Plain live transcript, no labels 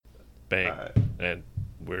bang, Alright. and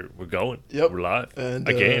we're going. Yep. We're live And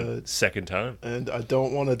again, second time. and I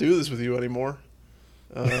don't want to do this with you anymore.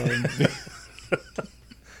 Um,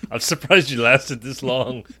 I'm surprised you lasted this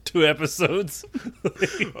long. 2 episodes.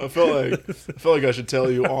 I felt like I should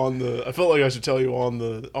tell you on the. I felt like I should tell you on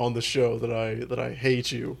the show that I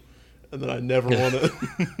hate you, and that I never want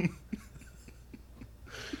to.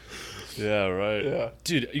 Yeah, right. Yeah.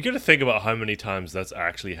 Dude, you got to think about how many times that's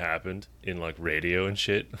actually happened in like radio and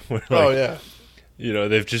shit. Where, like, Oh yeah. You know,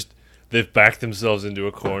 they've backed themselves into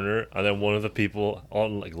a corner, and then one of the people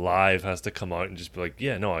on like live has to come out and just be like,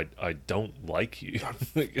 "Yeah, no, I don't like you.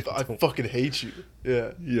 I fucking hate you.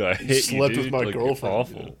 Yeah. Yeah, I You hate slept you, with dude. my Like, you're girlfriend.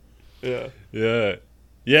 awful. Yeah. Yeah,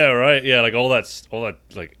 yeah, right. Yeah, like all that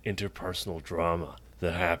like interpersonal drama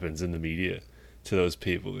that happens in the media to those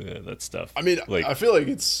people. Yeah, that stuff. I mean, like, I feel like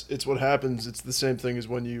it's what happens. It's the same thing as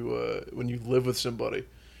when you live with somebody,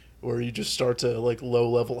 where you just start to like low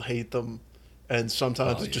level hate them, and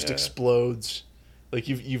sometimes Oh, it just yeah. explodes. Like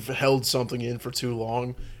you've held something in for too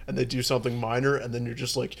long, and they do something minor, and then you're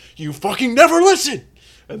just like, you fucking never listen,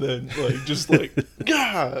 and then like just like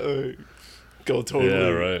go totally yeah,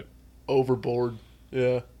 right. overboard.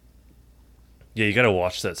 Yeah. Yeah, you gotta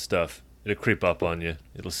watch that stuff. It'll creep up on you.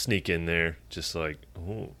 It'll sneak in there, just like,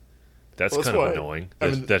 oh, that's Well, that's kind of why- annoying I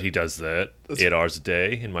that, mean, that he does that that's- 8 hours a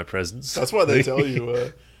day in my presence. That's why they tell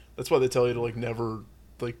you. That's why they tell you to like never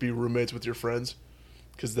like be roommates with your friends,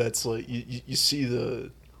 because that's like you see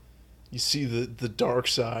the dark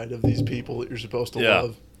side of these people that you're supposed to Yeah.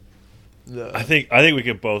 love. Yeah. I think we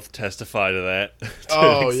could both testify to that. to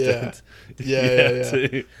Oh, an extent. Yeah.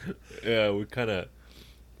 too. Yeah,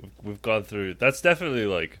 we've gone through. That's definitely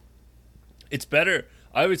like, it's better.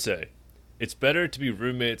 I would say, it's better to be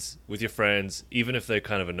roommates with your friends, even if they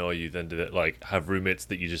kind of annoy you, than to like have roommates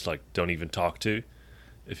that you just like don't even talk to.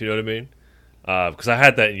 If you know what I mean. Because I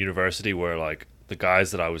had that in university where like the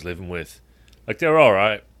guys that I was living with, like they were all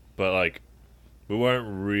right, but like we weren't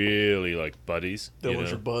really like buddies. They you weren't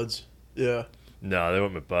know? your buds. Yeah. No, they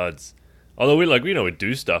weren't my buds. Although we like, we'd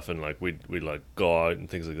do stuff and like we'd like go out and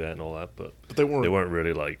things like that and all that, but But they weren't. they weren't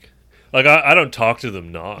really like I don't talk to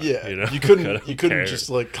them now. Yeah. you know, You I couldn't. don't You couldn't care. just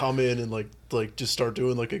like come in and like just start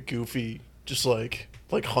doing like a goofy, just like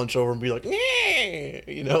hunch over and be like, "Nyeh,"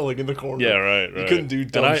 you know, like in the corner. Yeah, right. You couldn't do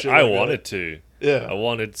dumb and shit I like that. wanted to. Yeah. I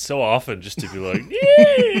wanted so often just to be like,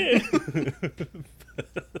 yeah.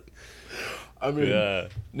 I mean, Yeah.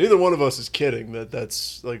 neither one of us is kidding.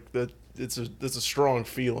 That's like that. It's a strong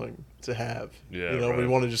feeling to have. Yeah, you know, we right.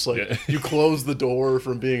 want to just like Yeah. you close the door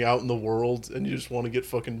from being out in the world, and you just want to get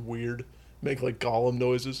fucking weird, make like Gollum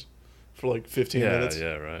noises for like 15 Yeah, minutes.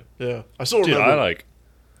 yeah, right. Yeah. I still Dude, remember I like.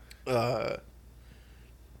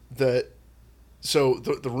 that. So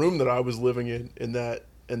the room that I was living in that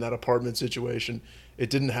apartment situation, it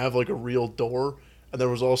didn't have like a real door, and there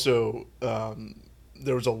was also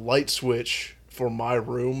there was a light switch for my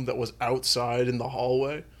room that was outside in the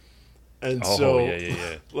hallway, and Oh, so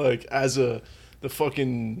yeah. like as the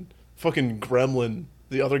fucking gremlin,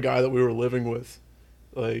 the other guy that we were living with,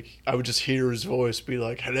 like I would just hear his voice be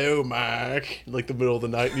like, "Hello, Mike," in like the middle of the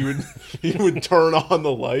night, and he would turn on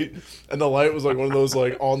the light, and the light was like one of those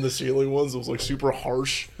like on the ceiling ones that was like super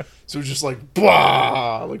harsh, so it was just like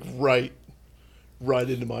blah, like right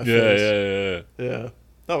into my Yeah, face. yeah. Yeah,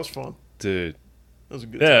 that was fun. Dude. That was a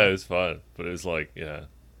good Yeah, time. it was fun, but it was like, yeah,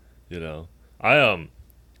 you know, I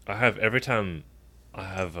have every time I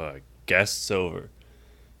have guests over,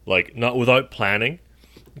 like not without planning,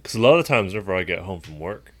 because a lot of the times whenever I get home from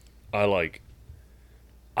work, I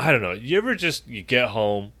don't know. You ever just you get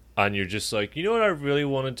home and you're just like, you know what I really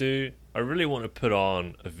want to do? I really want to put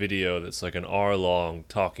on a video that's like an hour long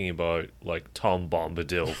talking about like Tom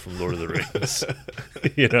Bombadil from Lord of the Rings,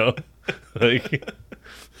 you know, like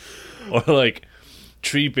or like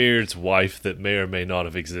Treebeard's wife that may or may not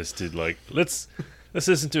have existed. Like let's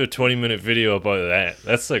listen to a 20-minute video about that.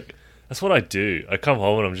 That's what I do. I come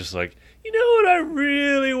home and I'm just like, you know what I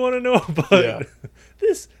really want to know about Yeah.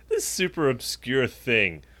 this super obscure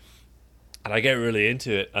thing, and I get really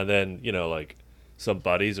into it, and then you know like some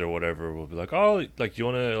buddies or whatever will be like, oh, like you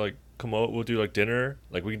want to like come out, we'll do like dinner,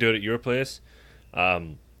 like we can do it at your place,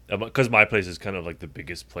 because my place is kind of like the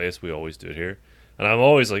biggest place, we always do it here, and I'm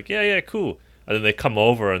always like, yeah, cool. And then they come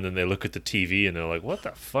over and then they look at the TV and they're like, what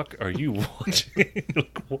the fuck are you watching?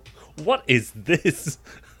 Like, what is this?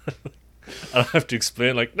 And I have to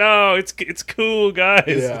explain like, no, it's cool, guys.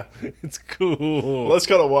 Yeah. It's cool. Well, that's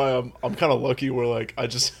kind of why I'm kind of lucky. Where like I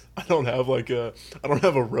don't have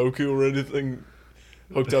a Roku or anything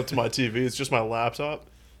hooked up to my TV. It's just my laptop.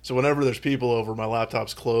 So whenever there's people over, my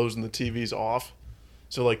laptop's closed and the TV's off.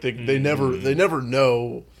 So like they never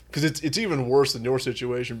know because it's even worse than your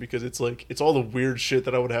situation because it's like it's all the weird shit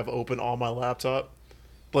that I would have open on my laptop,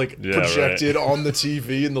 like projected on the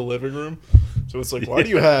TV in the living room. So it's like, why do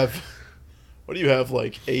you have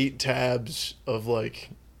like 8 tabs of like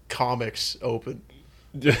comics open?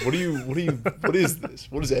 What is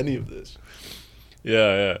this? What is any of this?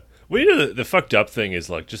 Yeah. Well, you know, the fucked up thing is,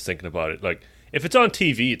 like, just thinking about it, like, if it's on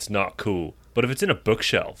TV, it's not cool. But if it's in a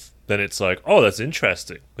bookshelf, then it's like, oh, that's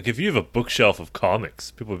interesting. Like, if you have a bookshelf of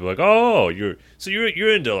comics, people will be like, oh, you're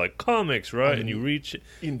into, like, comics, right? And you reach it.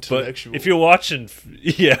 Intellectual. But if you're watching,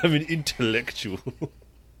 yeah, I mean, intellectual.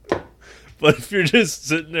 But if you're just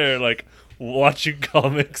sitting there, like, watching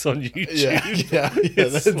comics on YouTube, yeah,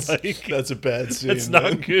 that's a bad scene. That's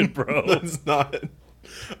not good, bro. That's not.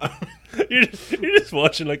 You're just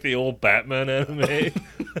watching like the old Batman anime.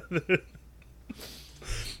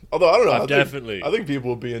 Although I don't know, I think people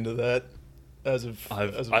will be into that as of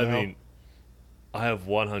now. Mean, I have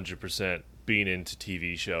 100% been into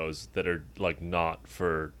TV shows that are like not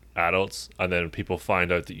for adults, and then people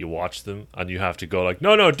find out that you watch them, and you have to go like,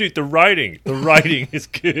 no, dude, the writing is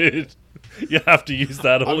good. You have to use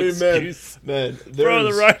that whole excuse. Man, bro,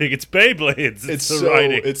 the writing, it's Beyblades. It's the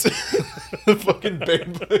writing. It's the fucking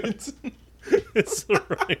Beyblades. It's the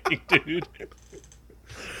writing, dude.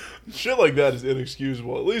 Shit like that is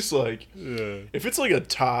inexcusable. At least, like, if it's like a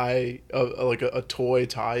tie, like a toy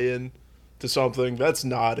tie-in to something, that's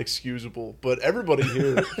not excusable. But everybody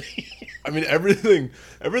here, I mean, everything,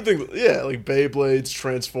 yeah, like Beyblades,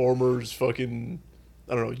 Transformers, fucking,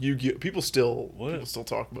 I don't know, Yu-Gi-Oh. People still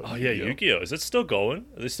talk about. Oh Yu-Gi-Oh. yeah, Yu-Gi-Oh. Is it still going?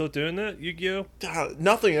 Are they still doing that, Yu-Gi-Oh?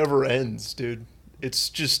 Nothing ever ends, dude. It's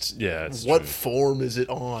just, what true. form is it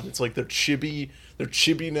on? It's like they're chibi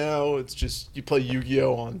now. It's just you play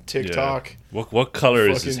Yu-Gi-Oh on TikTok. Yeah. What color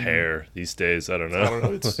is his hair these days? I don't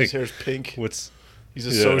know. It's, his hair's pink. He's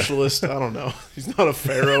a Yeah. socialist. I don't know. He's not a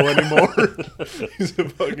pharaoh anymore. He's a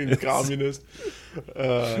fucking communist.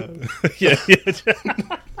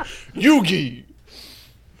 Yugi,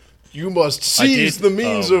 you must seize the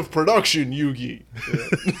means of production, Yugi. Yeah.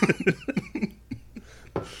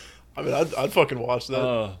 I mean, I'd fucking watch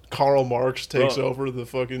that. Karl Marx takes over the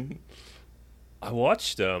fucking. I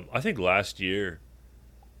watched. I think last year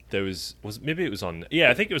there was maybe it was on. Yeah,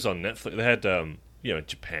 I think it was on Netflix. They had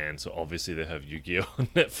Japan, so obviously they have Yu-Gi-Oh on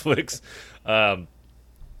Netflix. I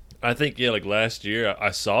think like last year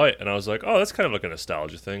I saw it and I was like, oh, that's kind of like a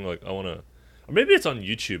nostalgia thing. Like I want to, or maybe it's on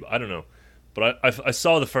YouTube. I don't know, but I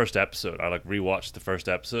saw the first episode. I like rewatched the first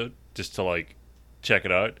episode just to like check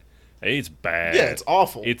it out. It's bad. Yeah, it's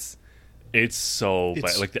awful. It's so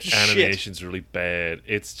bad. Like the animation's really bad.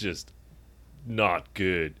 It's just not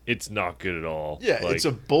good. It's not good at all. Yeah, like, it's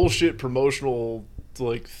a bullshit promotional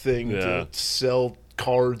like thing to sell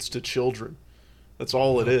cards to children. That's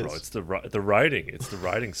all it is. Bro, it's the writing. It's the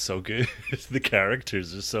writing so good. The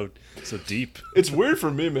characters are so deep. It's weird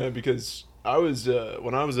for me, man, because I was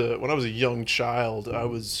when I was a young child, I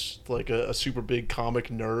was like a super big comic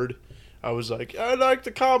nerd. I was like, I like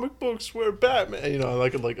the comic books where Batman, I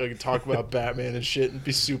could talk about Batman and shit and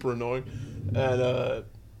be super annoying, and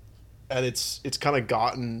it's kind of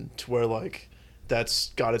gotten to where like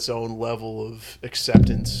that's got its own level of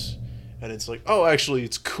acceptance, and it's like, oh, actually,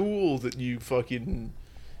 it's cool that you fucking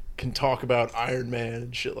can talk about Iron Man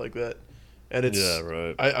and shit like that, and it's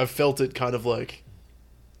right. I felt it kind of like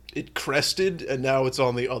it crested, and now it's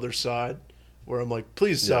on the other side where I'm like,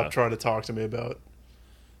 please stop trying to talk to me about.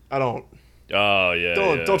 I don't. Oh yeah.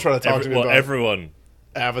 Don't try to talk to me about everyone.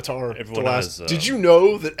 Avatar. Everyone has. Did you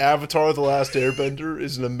know that Avatar: The Last Airbender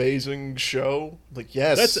is an amazing show? Like,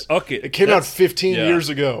 yes, that's okay. It came out 15 years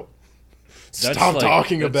ago. Stop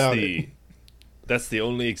talking about it. That's the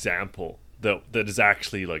only example that is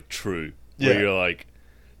actually like true. Where you're like,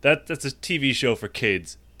 that's a TV show for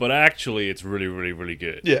kids, but actually it's really, really, really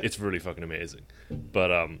good. Yeah, it's really fucking amazing.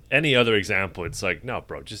 But any other example, it's like, no,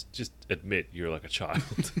 bro, just admit you're like a child.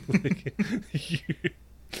 Like,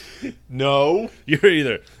 no, you're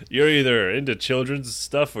either into children's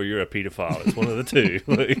stuff or you're a pedophile. It's one of the two.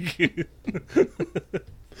 Like,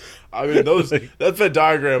 I mean, that Venn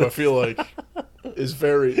diagram, I feel like, is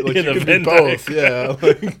very like you can be both. Yeah,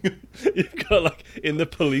 like, you've got like in the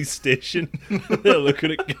police station, they're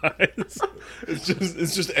looking at guys.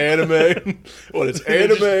 It's just anime. What it's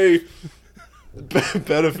anime.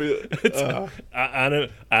 Benefit. It's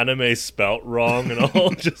anime spelt wrong and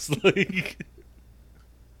all, just like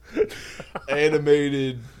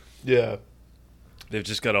animated. Yeah, they've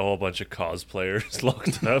just got a whole bunch of cosplayers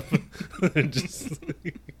locked up. Just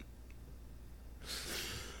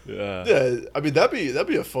Yeah. Yeah, I mean that'd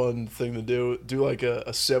be a fun thing to do. Do like a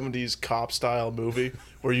 '70s cop style movie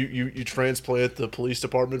where you transplant the police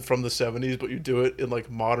department from the '70s, but you do it in like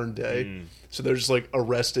modern day. So they're just like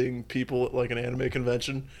arresting people at like an anime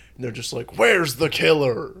convention, and they're just like, "Where's the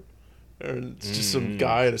killer?" And it's just some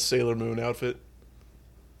guy in a Sailor Moon outfit.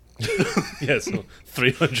 Yeah, so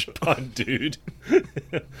 300-pound dude.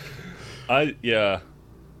 Yeah.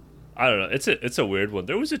 I don't know. It's a weird one.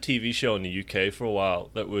 There was a TV show in the UK for a while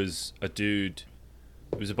that was a dude.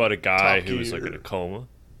 It was about a guy Top who was like Gear. in a coma.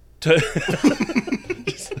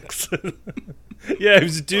 Yeah, he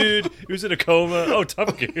was a dude. He was in a coma. Oh,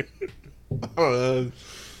 Top Gear. I don't know.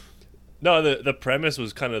 No, the premise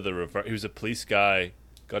was kind of the reverse. He was a police guy,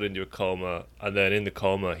 got into a coma, and then in the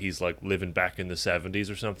coma, he's like living back in the 70s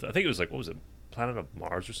or something. I think it was like, what was it? Planet of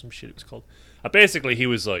Mars or some shit it was called. Basically, he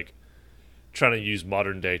was like trying to use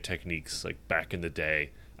modern day techniques like back in the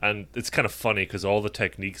day. And it's kind of funny because all the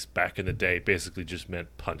techniques back in the day basically just meant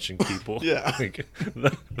punching people. Yeah. Like,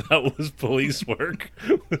 that was police work.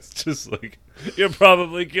 It's just like, you're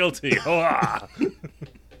probably guilty. Ah!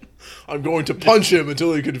 I'm going to punch him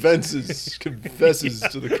until he confesses to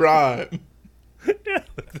the crime. Yeah,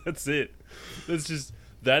 that's it.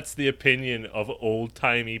 That's the opinion of old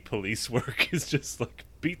timey police work. Is just like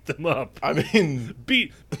beat them up, I mean,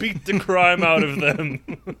 beat the crime out of them.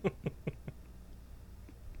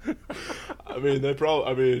 they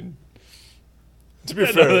probably. I mean, to be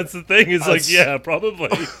Yeah, fair, no, that's the thing. It's like, That's- yeah, probably.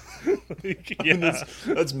 Like, yeah,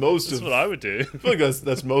 that's most that's of. what I would do. I feel like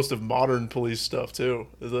that's most of modern police stuff too.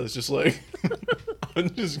 It's just like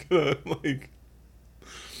I'm just gonna like,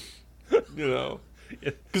 you know,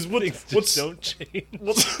 because Things just what's don't change.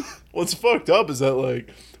 what's fucked up is that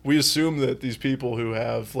like we assume that these people who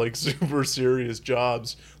have like super serious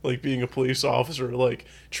jobs, like being a police officer, like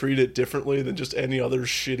treat it differently than just any other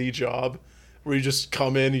shitty job, where you just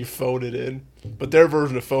come in, you phone it in. But their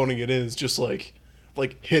version of phoning it in is just like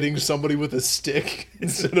hitting somebody with a stick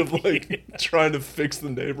instead of like trying to fix the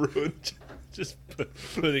neighborhood. Just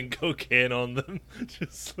putting cocaine on them.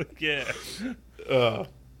 Just like, yeah. Uh,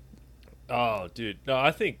 Oh, dude. No,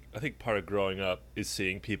 I think part of growing up is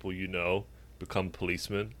seeing people you know become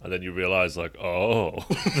policemen, and then you realize, like, oh,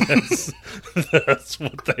 that's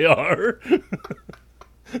what they are.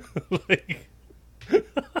 Like,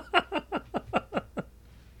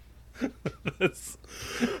 that's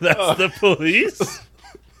the police.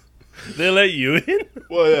 They let you in.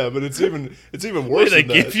 well, yeah, but it's even Wait, worse they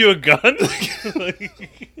than give that. you a gun?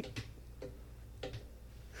 Like,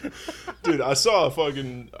 Dude, I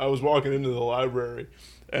was walking into the library,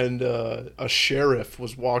 and a sheriff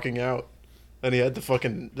was walking out, and he had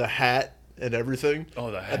the hat and everything. oh,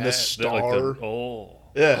 the hat. And the They're star. like the-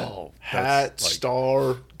 Yeah. Oh, Hat, that's like-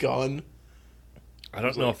 star, gun. I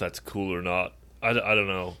don't know like- if that's cool or not. I don't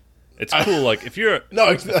know. It's cool, like, if you're... No,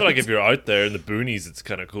 I feel like if you're out there in the boonies, it's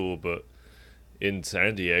kind of cool, but in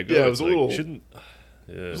San Diego, Yeah, it it's was a like, little- shouldn't...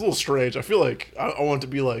 It Yeah. was a little strange. I feel like I want it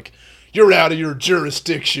to be like, you're out of your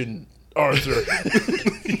jurisdiction, Arthur.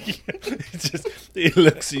 It's just, he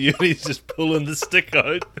looks at you and he's just pulling the stick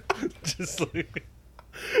out. Just like...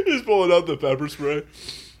 He's pulling out the pepper spray.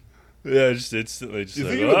 Yeah, just instantly. Just You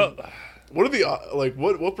like, think it oh. What are the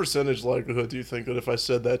what percentage likelihood do you think that if I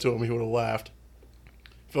said that to him, he would have laughed?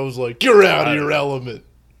 If I was like, "You're out of your element,"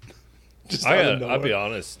 just out of I'll be nowhere.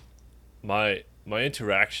 honest. My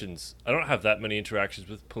interactions, I don't have that many interactions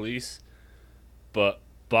with police, but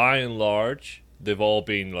by and large, they've all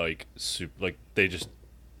been like super, like they just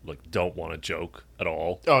like don't want to joke at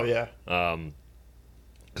all. Oh yeah,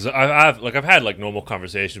 Because I've had like normal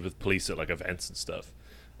conversations with police at like events and stuff,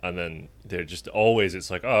 and then they're just always, it's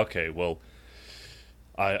like, oh, okay, well,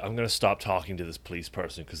 I'm gonna stop talking to this police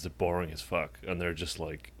person because they're boring as fuck, and they're just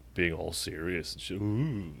like being all serious and shit.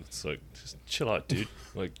 Ooh, it's like, just chill out, dude.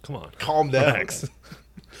 Like, come on, calm down, relax,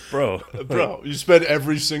 bro. bro. You spend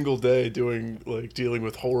every single day dealing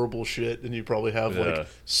with horrible shit, and you probably have Yeah. like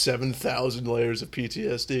 7,000 layers of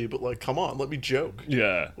PTSD. But like, come on, let me joke.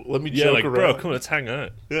 Yeah, Let me yeah, joke like, around. bro, come on, let's hang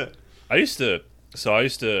out. Yeah, I used to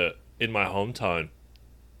in my hometown.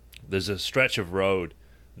 There's a stretch of road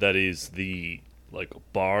that is the like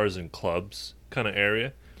bars and clubs kind of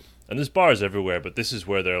area, and there's bars everywhere, but this is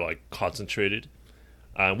where they're like concentrated.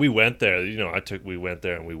 We went there, you know. We went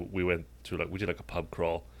there and we went to like we did like a pub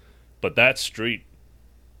crawl, but that street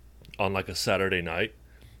on like a Saturday night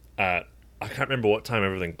at I can't remember what time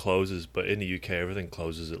everything closes, but in the UK everything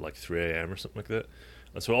closes at like 3 a.m. or something like that,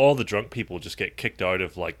 and so all the drunk people just get kicked out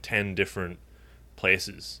of like 10 different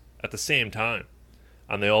places at the same time.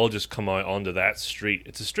 And they all just come out onto that street.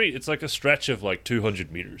 It's a street. It's like a stretch of like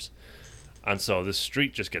 200 meters. And so this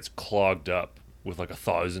street just gets clogged up. with like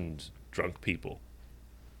 1,000 drunk people,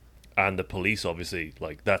 and the police obviously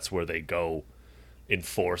like that's where they go in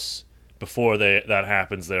force. Before that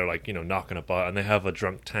happens, they're like knocking about, and they have a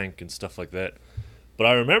drunk tank and stuff like that. But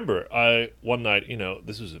I remember one night,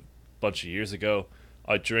 this was a bunch of years ago,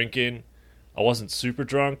 I drinking. I wasn't super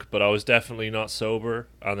drunk, but I was definitely not sober.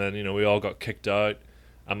 And then, we all got kicked out.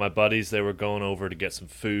 And my buddies, they were going over to get some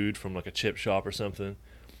food from like a chip shop or something.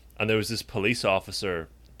 And there was this police officer.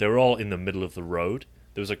 They were all in the middle of the road.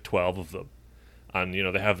 There was like 12 of them. And,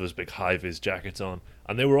 they have those big high-vis jackets on.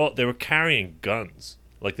 And they were carrying guns.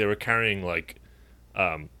 Like, they were carrying like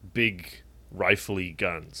big rifle-y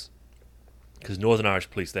guns. Because Northern Irish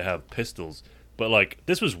police, they have pistols. But like,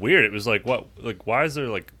 this was weird. It was like, what? Like, why is there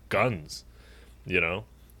like guns? It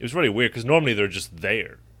was really weird because normally they're just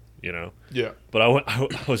there. Yeah. But I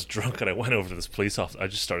was drunk and I went over to this police officer. I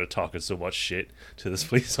just started talking so much shit to this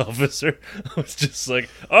police officer. I was just like,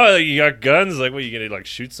 "Oh, you got guns? Like, what, you gonna like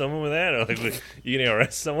shoot someone with that? Or like, you gonna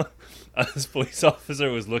arrest someone?" And this police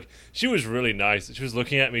officer was she was really nice. She was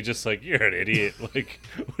looking at me just like, "You're an idiot. Like,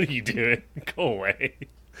 what are you doing? Go away."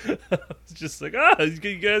 I was just like,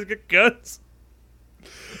 you guys got guns?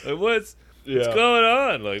 Like, what's going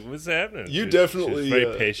on? Like, what's happening? You definitely she was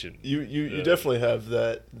very patient. You definitely have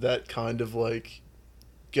that kind of like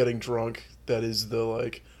getting drunk. That is the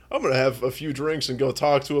like, I'm gonna have a few drinks and go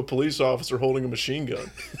talk to a police officer holding a machine gun.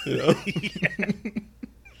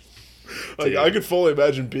 Like, I could fully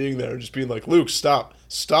imagine being there and just being like, Luke, stop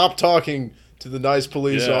talking to the nice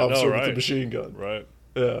police officer with the machine gun. Right.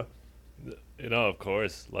 Yeah. Of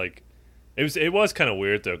course. Like, it was kind of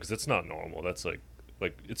weird though, because it's not normal. That's like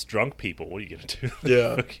it's drunk people. What are you gonna do?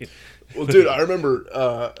 Yeah. Well, dude, I remember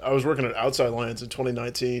I was working at Outside Lands in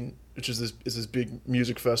 2019, which is this big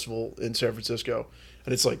music festival in San Francisco,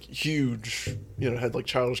 and it's like huge. Had like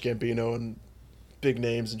Childish Gambino and big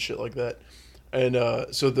names and shit like that. And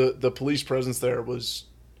so the police presence there was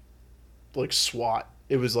like SWAT.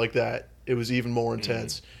 It was like that. It was even more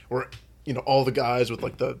intense. Where all the guys with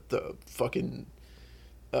like the fucking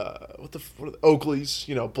what are the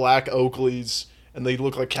Oakleys, black Oakleys, and they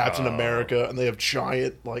look like Captain America, and they have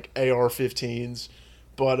giant like AR-15s.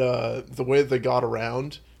 But the way that they got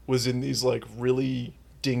around was in these like really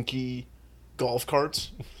dinky golf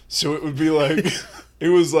carts. So it would be like it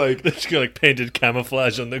was like they just got like painted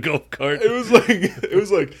camouflage on the golf cart. It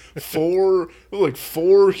was like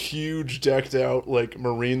four huge decked out like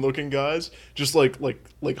marine looking guys just like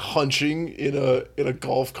hunching in a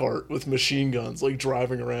golf cart with machine guns like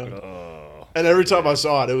driving around. And every time I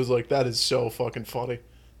saw it, it was like, that is so fucking funny.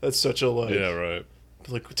 That's such a like, yeah, right.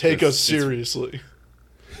 Like, take us seriously.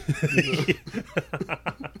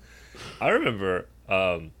 I remember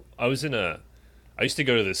I used to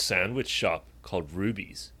go to this sandwich shop called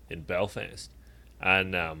Ruby's in Belfast,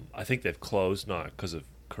 and I think they've closed now because of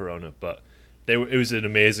Corona. But it was an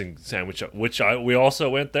amazing sandwich shop, we also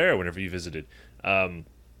went there whenever you visited.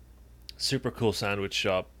 Super cool sandwich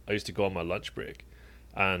shop. I used to go on my lunch break,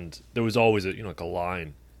 and there was always like a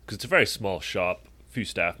line because it's a very small shop, few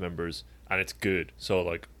staff members, and it's good. So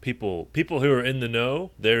like people who are in the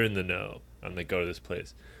know, they're in the know, and they go to this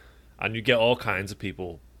place, and you get all kinds of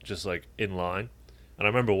people just like in line. And I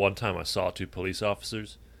remember one time I saw two police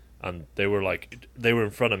officers, and they were in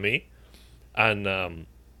front of me, and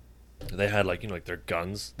they had like like their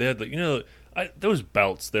guns. They had like those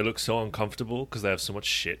belts. They look so uncomfortable because they have so much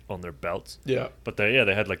shit on their belts. Yeah. But they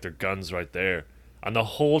had like their guns right there, and the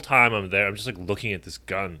whole time I'm there, I'm just like looking at this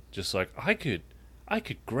gun, just like I could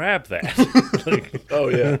grab that. Like, oh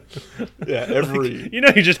yeah, yeah. Every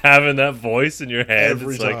like, you're just having that voice in your head.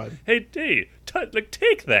 Every it's time. Like, hey, Dave,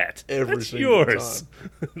 take that. Every That's single yours.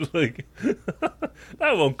 Like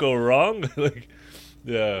that won't go wrong. Like,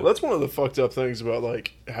 yeah. Well, that's one of the fucked up things about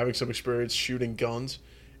like having some experience shooting guns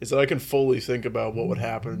is that I can fully think about what would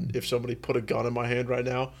happen if somebody put a gun in my hand right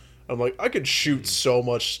now. I'm like, I could shoot so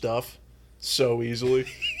much stuff so easily.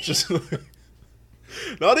 Just like,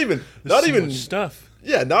 not even much stuff.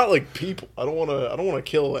 Yeah, not like people. I don't want to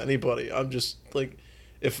kill anybody. I'm just like,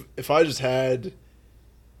 if I just had,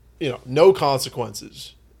 no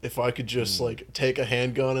consequences. If I could just like take a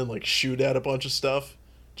handgun and like shoot at a bunch of stuff,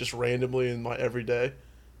 just randomly in my everyday,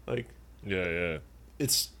 like yeah.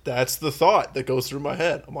 That's the thought that goes through my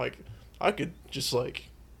head. I'm like, I could just like,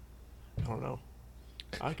 I don't know.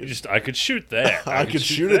 I could shoot that. I could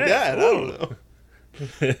shoot at that. I don't know.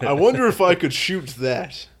 I wonder if I could shoot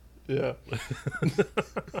that. Yeah.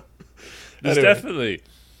 There's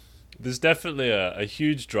definitely a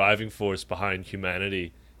huge driving force behind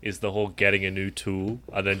humanity is the whole getting a new tool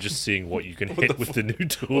and then just seeing what you can hit with the new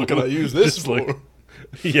tool. What can I use this for? Like,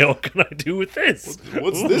 yeah, what can I do with this?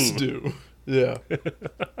 What's this do? Yeah,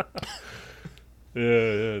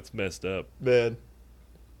 Yeah, it's messed up. man.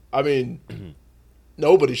 I mean,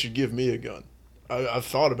 nobody should give me a gun. I've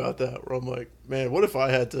thought about that. Where I'm like, man, what if I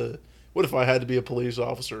had to? What if I had to be a police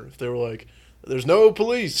officer? If they were like, "There's no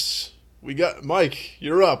police. We got Mike.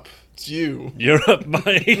 You're up. It's you." You're up,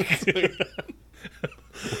 Mike.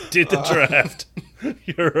 Did the draft.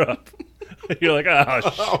 You're up. You're like, oh,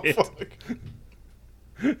 Oh, shit. fuck.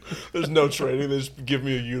 There's no training. They just give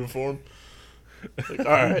me a uniform. Like, all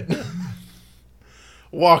right,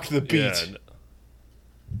 walk the beat.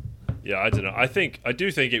 Yeah, I don't know. I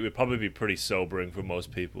do think it would probably be pretty sobering for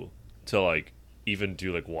most people to like even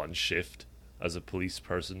do like one shift as a police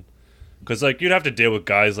person, because like you'd have to deal with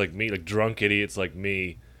guys like me, like drunk idiots like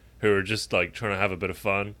me, who are just like trying to have a bit of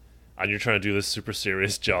fun, and you're trying to do this super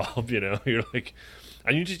serious job. You're like,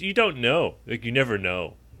 and you don't know, like you never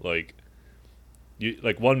know, like. You,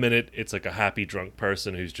 like 1 minute it's like a happy drunk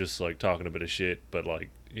person who's just like talking a bit of shit, but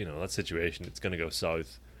like that situation, it's gonna go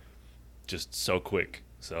south just so quick.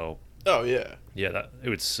 So Oh yeah. that it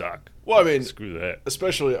would suck. Well, I mean, Screw that.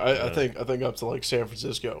 especially I think up to like San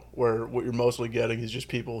Francisco, where what you're mostly getting is just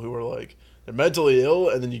people who are like they're mentally ill,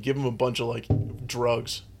 and then you give them a bunch of like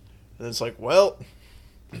drugs, and it's like, well,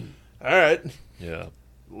 all right, Yeah,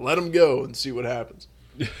 let them go and see what happens.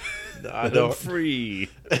 No, I I'm don't. free.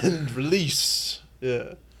 And release.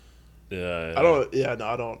 Yeah. Yeah, I don't. Yeah, no,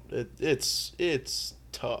 I don't. It's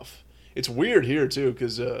tough. It's weird here too,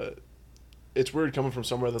 because it's weird coming from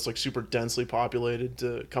somewhere that's like super densely populated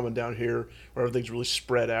to coming down here where everything's really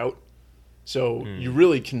spread out. So you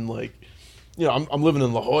really can like, I'm living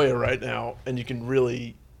in La Jolla right now, and you can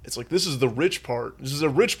really. It's like this is the rich part. This is a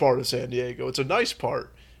rich part of San Diego. It's a nice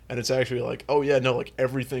part, and it's actually like, oh yeah, no, like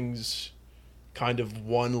everything's kind of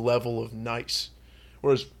one level of nice.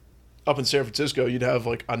 Whereas up in San Francisco, you'd have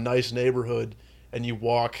like a nice neighborhood, and you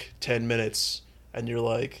walk 10 minutes, and you're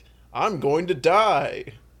like, I'm going to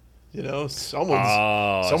die.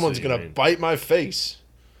 Someone's gonna bite my face.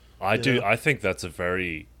 I do. know? I think that's a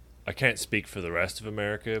very. I can't speak for the rest of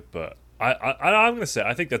America, but I'm gonna say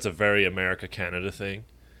I think that's a very America Canada thing.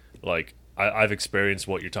 Like I've experienced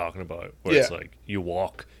what you're talking about, where it's Yeah. like you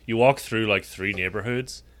walk through like 3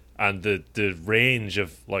 neighborhoods, and the range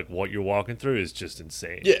of like what you're walking through is just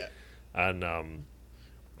insane. Yeah. And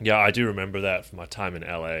yeah, I do remember that from my time in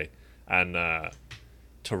LA, and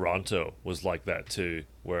Toronto was like that too,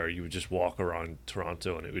 where you would just walk around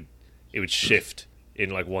Toronto and it would shift in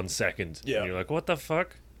like 1 second. Yeah. And you're like, what the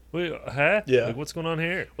fuck? Wait, huh? Yeah. Like, what's going on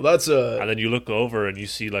here? Well, that's And then you look over and you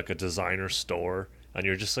see like a designer store, and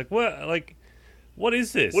you're just like, what? Like, what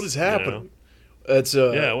is this? what is You know? happening. It's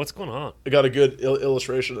Yeah, what's going on? I got a good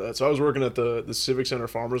illustration of that. So I was working at the Civic Center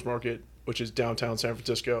Farmers Market, which is downtown San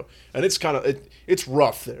Francisco, and it's kind of it's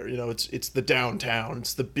rough there. It's the downtown,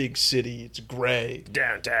 it's the big city, it's gray,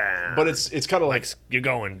 Downtown. but it's kind of like you're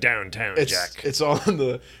going downtown, it's Jack. it's on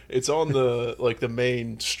the like the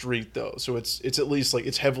main street though, so it's at least like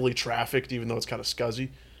it's heavily trafficked, even though it's kind of scuzzy.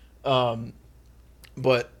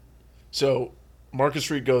 But so Market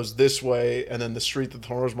Street goes this way, and then the street that the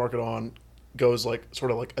farmers market on goes like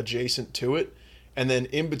sort of like adjacent to it, and then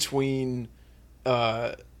in between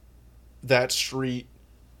that street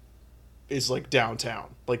is like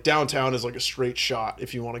downtown. Like downtown is like a straight shot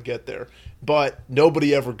if you want to get there, but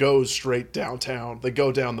nobody ever goes straight downtown. They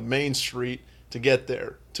go down the main street to get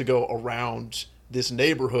there, to go around this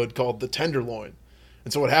neighborhood called the Tenderloin.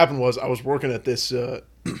 And so what happened was I was working at this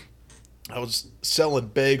I was selling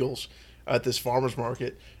bagels at this farmer's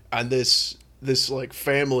market, and this like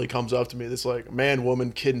family comes up to me, this like man,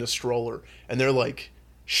 woman, kid in a stroller, and they're like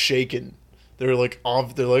shaking. They're like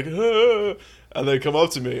off. They're like, ah, and they come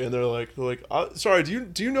up to me and they're like, sorry, do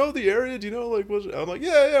you know the area? Do you know like what? I'm like,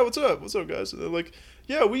 yeah, what's up, guys? And they're like,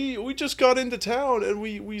 yeah, we just got into town and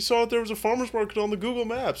we saw that there was a farmer's market on the Google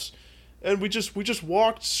Maps, and we just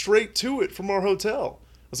walked straight to it from our hotel.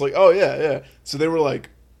 I was like, oh yeah. So they were like,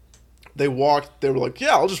 they were like,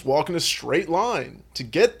 yeah, I'll just walk in a straight line to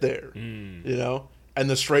get there, And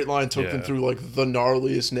the straight line took them Yeah. through like the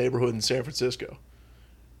gnarliest neighborhood in San Francisco.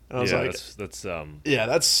 And I was like, that's yeah,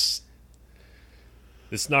 that's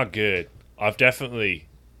it's not good. I've definitely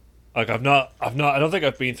like I don't think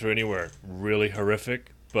I've been through anywhere really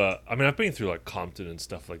horrific, but I mean I've been through like Compton and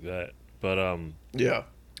stuff like that. But yeah,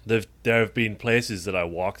 there have been places that I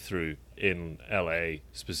walked through in LA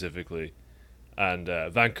specifically, and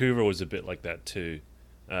Vancouver was a bit like that too.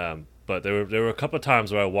 But there were a couple of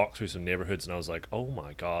times where I walked through some neighborhoods and I was like, oh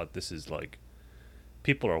my god, this is like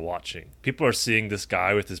people are watching. People are seeing this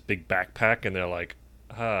guy with this big backpack and they're like,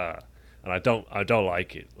 and I don't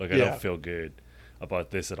like it. Like I Yeah. don't feel good about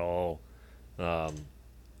this at all.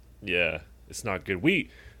 Yeah. It's not good.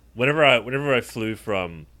 Whenever I flew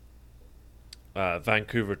from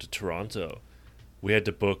Vancouver to Toronto, we had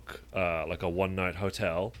to book like a one night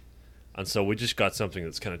hotel, and so we just got something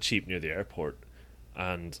that's kind of cheap near the airport,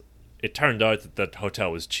 and it turned out that that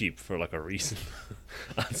hotel was cheap for like a reason,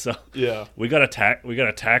 and so Yeah. we got a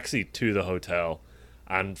taxi to the hotel,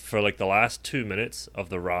 and for like the last 2 minutes of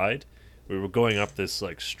the ride, we were going up this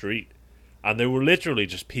like street, and there were literally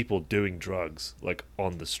just people doing drugs like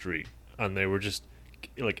on the street, and they were just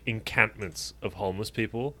like encampments of homeless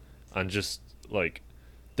people, and just like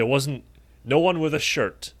there wasn't no one with a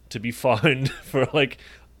shirt to be found for like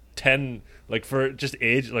 10 like for just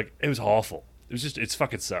age, like it was awful. It was just it's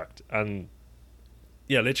fucking sucked. And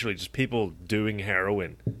yeah, literally just people doing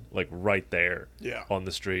heroin like right there Yeah. on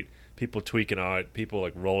the street, people tweaking out, people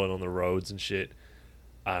like rolling on the roads and shit.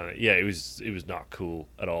 Yeah, it was not cool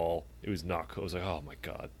at all. It was not cool. I was like, oh my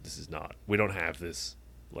god, this is not. We don't have this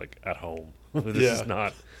like at home. This Yeah. is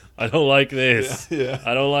not. I don't like this. Yeah, yeah.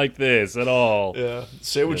 I don't like this at all. Yeah.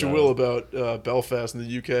 Say what You you know. will about Belfast in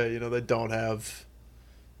the UK. You know, they don't have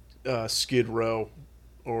Skid Row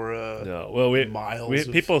or No, well, miles we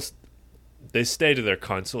of- people they stay to their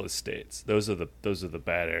council estates. Those are the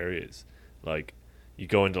bad areas. Like you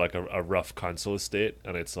go into like a rough council estate,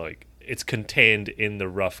 and it's like it's contained in the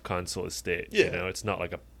rough council estate. Yeah. You know, it's not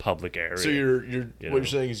like a public area. So you're You what know. you're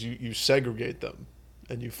saying is you segregate them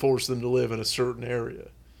and you force them to live in a certain area,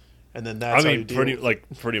 and then that's I how you mean, deal pretty with it. like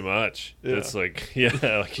pretty much. Yeah. It's like yeah,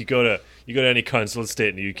 like you go to any council estate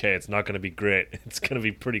in the UK, it's not going to be great. It's going to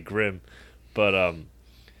be pretty grim, but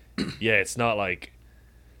yeah, it's not like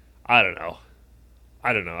I don't know.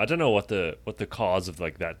 I don't know what the cause of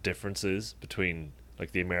like that difference is between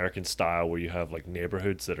like the American style where you have like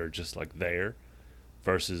neighborhoods that are just like there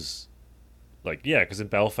versus like yeah, because in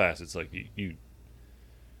Belfast it's like you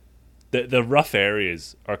the rough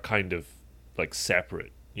areas are kind of like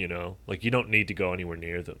separate, you know, like you don't need to go anywhere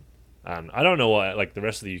near them. And I don't know why like the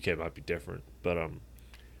rest of the UK might be different, but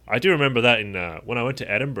I do remember that in when I went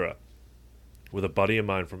to Edinburgh with a buddy of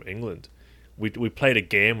mine from England, we played a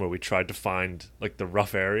game where we tried to find like the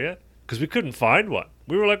rough area because we couldn't find one.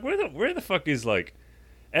 We were like, where the fuck is like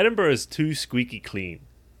Edinburgh is too squeaky clean,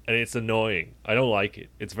 and it's annoying. I don't like it.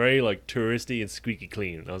 It's very like touristy and squeaky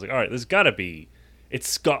clean. And I was like, all right, there's gotta be. It's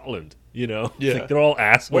Scotland, you know. Yeah. Like, they're all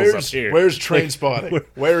assholes up here. Where's Train Like, Spotting?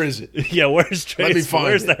 Where is it? yeah, where's train? Let me find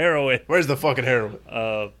Where's it. the heroin? Where's the fucking heroin?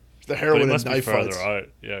 But The it heroin and must be knife further fights. out.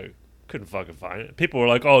 Yeah, couldn't fucking find it. People were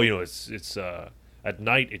like, "Oh, you know, it's at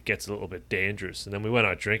night it gets a little bit dangerous." And then we went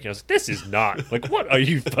out drinking. I was like, "This is not like what are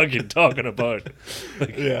you fucking talking about?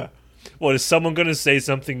 Like, Yeah. what is someone gonna say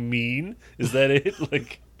something mean? Is that it?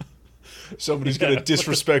 Like, Somebody's gonna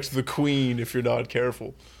disrespect the queen if you're not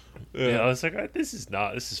careful. yeah, I was like, this is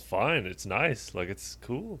not. This is fine. It's nice. Like, it's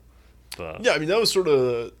cool." But Yeah, I mean that was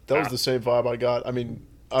the same vibe I got. I mean,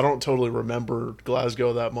 I don't totally remember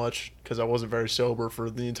Glasgow that much because I wasn't very sober for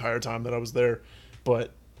the entire time that I was there,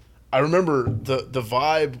 but I remember the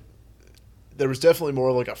vibe. There was definitely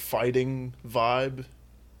more like a fighting vibe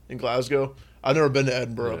in Glasgow. I've never been to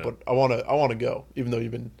Edinburgh, Yeah. but I wanna go. Even though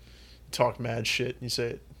you talk mad shit and you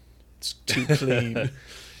say it's too clean,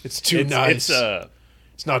 it's too nice.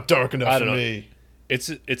 It's not dark enough I for don't know. me. It's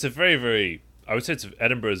a very very. I would say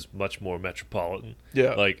Edinburgh is much more metropolitan.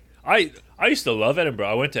 Yeah. Like I used to love Edinburgh.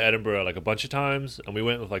 I went to Edinburgh like a bunch of times, and we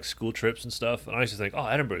went with like school trips and stuff. And I used to think, oh,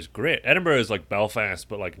 Edinburgh is great. Edinburgh is like Belfast,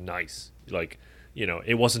 but like nice. Like you know,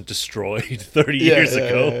 it wasn't destroyed 30 years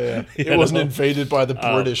ago. It you wasn't know? invaded by the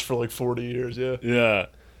British for like 40 years. Yeah. Yeah.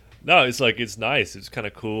 No, it's like it's nice. It's kind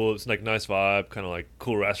of cool. It's like nice vibe, kind of like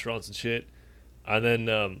cool restaurants and shit. And then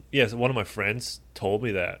so one of my friends told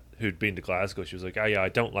me that who'd been to Glasgow. She was like, "Oh yeah, I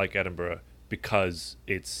don't like Edinburgh because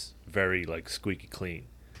it's very like squeaky clean."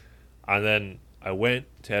 And then I went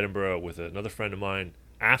to Edinburgh with another friend of mine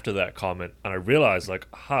after that comment, and I realized like,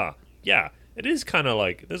 yeah, it is kind of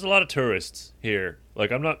like there's a lot of tourists here.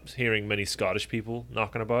 Like I'm not hearing many Scottish people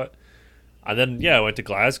knocking about. And then I went to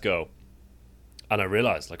Glasgow, and I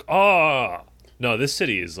realized like, no, this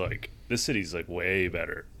city's like way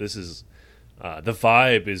better. This is the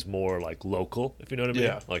vibe is more like local, if you know what I mean.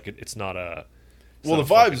 Yeah. Like it's not a Well, the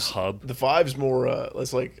fucking vibe's hub. the vibe's more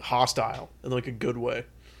it's like hostile in like a good way.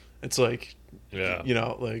 It's like Yeah. you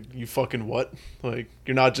know, like you fucking what? Like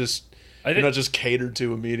you're not just catered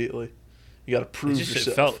to immediately. You got to prove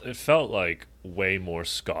yourself. It felt like way more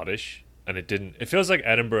Scottish, and it didn't. It feels like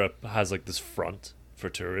Edinburgh has like this front for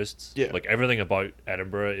tourists. Yeah. Like everything about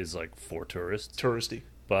Edinburgh is like for tourists. Touristy.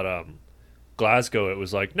 But Glasgow, it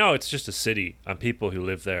was like no, it's just a city, and people who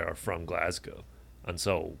live there are from Glasgow, and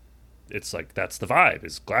so it's like that's the vibe.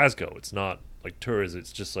 It's Glasgow. It's not like tourism.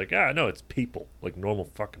 It's just like no, it's people, like normal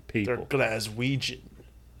fucking They're people. Glaswegian.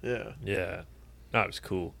 Yeah. Yeah. That was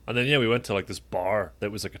cool. And then we went to like this bar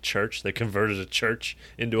that was like a church. They converted a church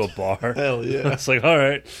into a bar. Hell yeah. It's like, all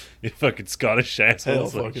right, you fucking Scottish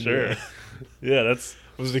assholes. Hell Like, fucking sure. yeah. Yeah, that's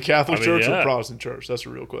Was it the Catholic I mean, Church yeah. or Protestant Church? That's a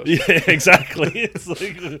real question. yeah, exactly. It's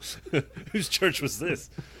like whose church was this?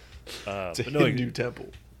 It's a But no, Hindu temple.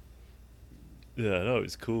 yeah, no, it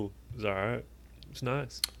was cool. It was all right. It was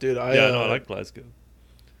nice. Dude, I like Glasgow.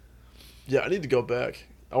 Yeah, I need to go back.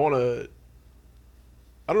 I want to.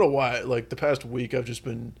 I don't know why. Like the past week, it's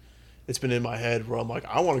been in my head where I'm like,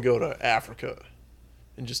 I want to go to Africa,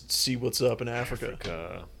 and just see what's up in Africa.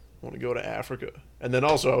 I want to go to Africa, and then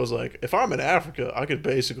also I was like, if I'm in Africa, I could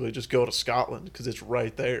basically just go to Scotland because it's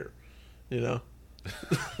right there, you know.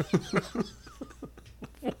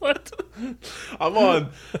 What? I'm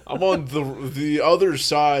on the other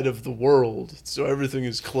side of the world, so everything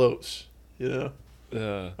is close, you know.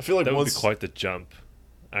 I feel like that would be once quite the jump.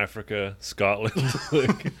 Africa, Scotland.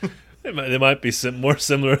 Like, they might be more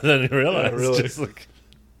similar than you realize. Yeah, really. Just like,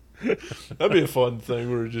 that'd be a fun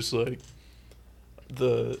thing where just like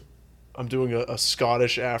I'm doing a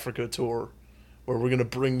Scottish Africa tour where we're gonna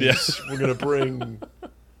bring these. Yeah. We're gonna bring.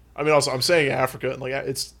 I mean, also I'm saying Africa and like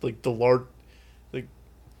it's like the large, like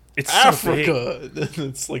it's Africa. So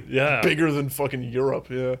it's like bigger than fucking Europe.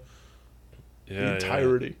 Yeah. The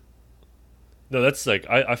entirety. Yeah. No, that's like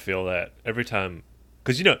I feel that every time.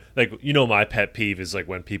 Because my pet peeve is like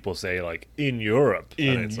when people say like in Europe,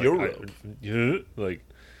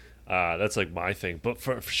 that's like my thing. But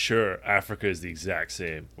for sure, Africa is the exact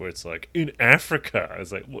same. Where it's like in Africa,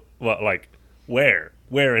 it's like what like where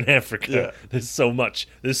in Africa? Yeah. There's so much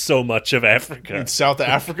of Africa. In South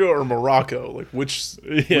Africa or Morocco, like which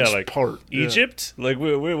like part? Egypt? Yeah. Like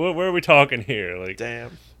where are we talking here? Like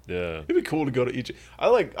damn. Yeah, it'd be cool to go to Egypt.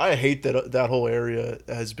 I hate that whole area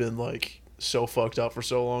has been like so fucked up for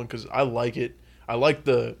so long because I like it.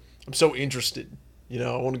 I'm so interested. You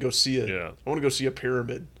know, I want to go see it. Yeah. I want to go see a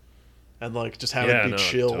pyramid, and like just have it be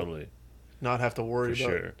chill, totally. Not have to worry for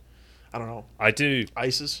about. Sure. I don't know. I do.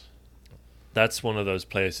 ISIS. That's one of those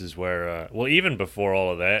places where, even before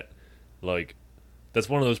all of that, like, that's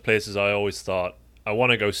one of those places I always thought I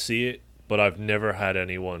want to go see it, but I've never had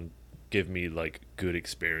anyone give me like good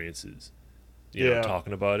experiences. You know,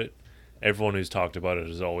 talking about it. Everyone who's talked about it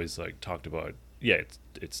has always like talked about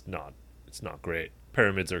it's not great.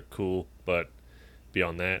 Pyramids are cool, but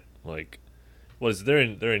beyond that, like, they're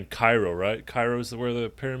in Cairo, right? Cairo's where the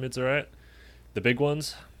pyramids are at, the big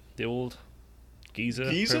ones, the old Giza?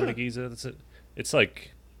 Pyramid of Giza. That's it. It's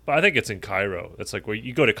like, but I think it's in Cairo. That's like where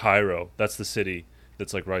you go to Cairo. That's the city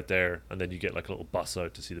that's like right there, and then you get like a little bus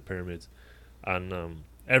out to see the pyramids. And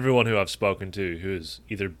everyone who I've spoken to who has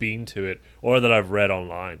either been to it or that I've read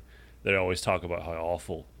online, they always talk about how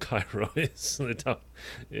awful Cairo is. They don't,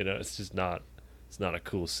 it's just not. It's not a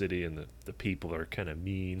cool city, and the people are kind of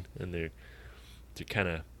mean, and they're kind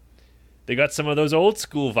of. They got some of those old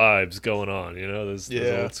school vibes going on, those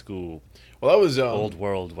old school. Well, that was old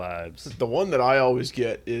world vibes. The one that I always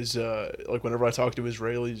get is like whenever I talk to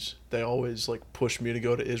Israelis, they always like push me to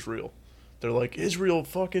go to Israel. They're like, Israel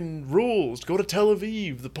fucking rules. Go to Tel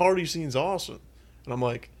Aviv. The party scene's awesome. And I'm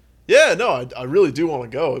like, yeah, no, I really do want to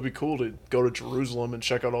go. It'd be cool to go to Jerusalem and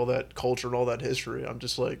check out all that culture and all that history. I'm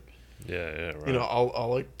just like, yeah, right. I'll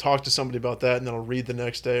like talk to somebody about that, and then I'll read the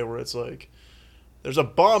next day where it's like, there's a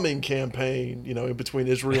bombing campaign, in between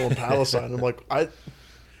Israel and Palestine. I'm like, I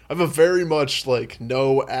have a very much like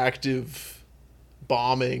no active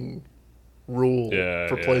bombing rule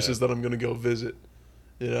for places that I'm going to go visit,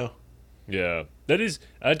 Yeah, that is.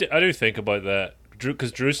 I do think about that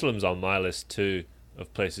because Jerusalem's on my list too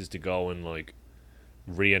of places to go and like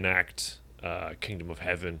reenact Kingdom of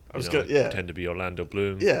Heaven. Pretend to be Orlando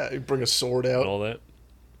Bloom. Yeah, bring a sword out and all that.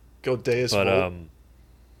 Go Deus But Vult.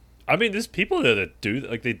 I mean, there's people there that do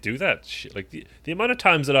that shit. Like the amount of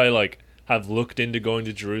times that I like have looked into going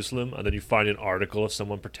to Jerusalem, and then you find an article of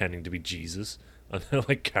someone pretending to be Jesus and they're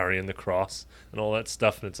like carrying the cross and all that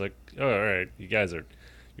stuff, and it's like, oh, all right,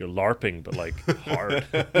 you're LARPing, but like hard,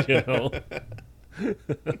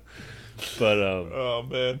 But oh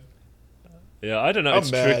man, yeah, I don't know.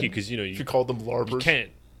 It's tricky because if you called them LARPers, you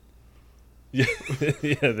can't.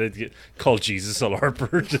 Yeah, they'd get called Jesus a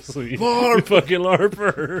LARPer, just like, LARP! fucking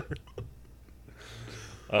LARPer.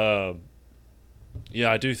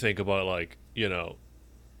 Yeah, I do think about like you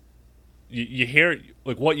hear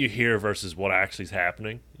like what you hear versus what actually is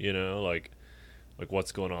happening. Like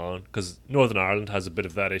what's going on, because Northern Ireland has a bit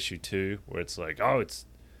of that issue too, where it's like, oh, it's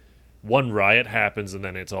one riot happens and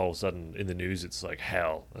then it's all of a sudden in the news. It's like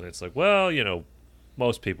hell, and it's like, well,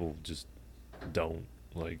 most people just don't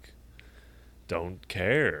like don't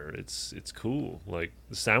care. It's cool. Like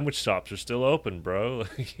the sandwich shops are still open, bro.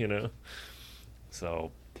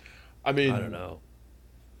 So I mean, I don't know.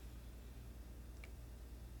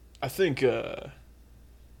 I think. I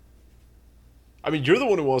mean, you're the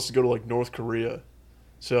one who wants to go to like North Korea,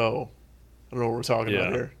 so I don't know what we're talking about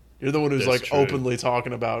Yeah, here. You're the one who's that's like true. openly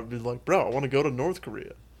talking about, being like, bro, I want to go to North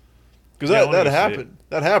Korea. Because Yeah, I that, wanna that go see it. happened.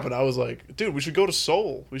 That happened. I was like, dude, we should go to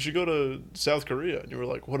Seoul. We should go to South Korea. And you were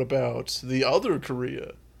like, what about the other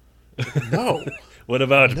Korea? No, What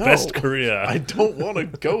about no, best Korea? I don't want to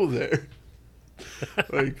go there.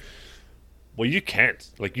 Like, Well, you can't.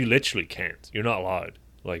 Like, you literally can't. You're not allowed.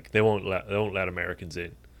 Like, they won't let Americans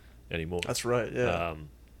in anymore. that's right. Yeah. Um,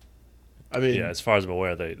 I mean, yeah, as far as I'm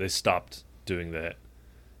aware, they stopped doing that.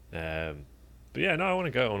 But yeah, no, I want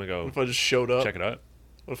to go. I want to what go if I just showed up? check it out.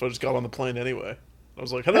 What if I just got on the plane anyway? I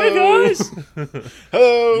was like, hello, Hey guys,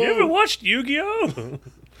 hello. you ever watched Yu-Gi-Oh?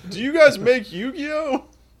 Do you guys make Yu-Gi-Oh?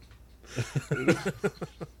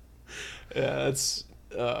 Yeah, that's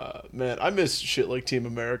man, I miss shit like Team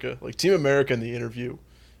America. Like Team America in the interview.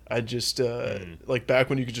 I just like back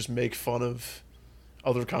when you could just make fun of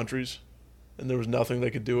other countries and there was nothing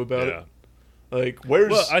they could do about Yeah. it. Like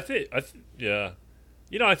where's Well, yeah.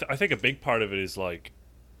 I think a big part of it is like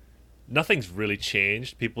nothing's really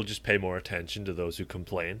changed. People just pay more attention to those who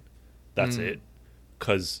complain. That's it.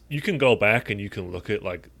 Because you can go back and you can look at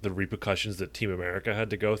like the repercussions that Team America had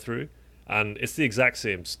to go through, and it's the exact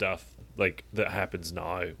same stuff like that happens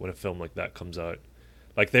now when a film like that comes out.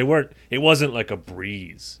 Like it wasn't like a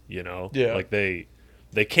breeze, Yeah. Like they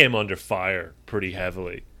came under fire pretty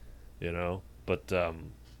heavily, but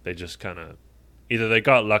they just kind of either they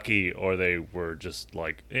got lucky or they were just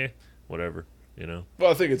like whatever.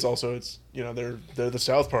 well, I think it's they're the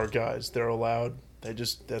South Park guys. They're allowed.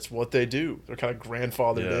 That's what they do. They're kind of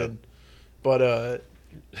grandfathered Yeah. in. But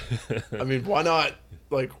I mean, why not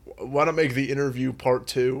make the interview part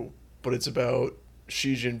 2, but it's about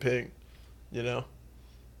Xi Jinping, you know?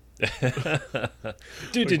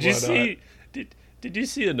 Dude, did you why not? see did you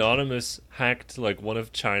see Anonymous hacked like one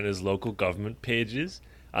of China's local government pages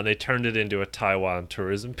and they turned it into a Taiwan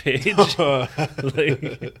tourism page? Like,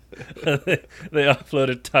 they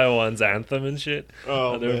uploaded Taiwan's anthem and shit.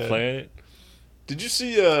 Oh, and they were man. playing it. Did you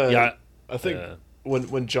see Yeah. I think Yeah.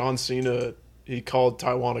 when John Cena he called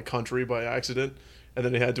Taiwan a country by accident and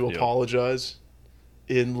then he had to Yep. apologize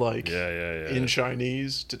in Yeah. in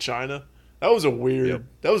Chinese to China. That was a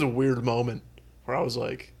weird moment where I was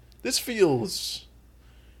like, this feels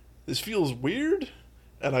weird,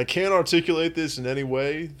 and I can't articulate this in any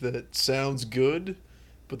way that sounds good,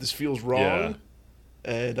 but this feels wrong,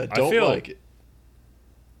 and I don't feel- like it.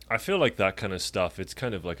 I feel like that kind of stuff, it's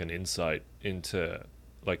kind of like an insight into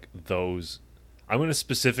like those. I'm going to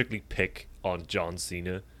specifically pick on John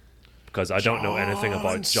Cena because I don't know anything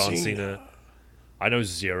about John Cena. I know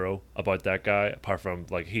zero about that guy apart from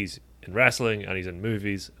like he's in wrestling and he's in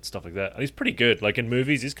movies and stuff like that. And he's pretty good. Like in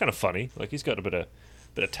movies, he's kind of funny. Like he's got a bit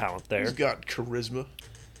of talent there. He's got charisma.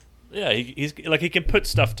 Yeah, he's like he can put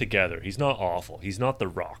stuff together. He's not awful. He's not The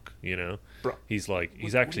Rock, Bro, He's like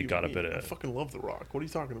he's what actually do you got a mean? bit I of. fucking love The Rock. What are you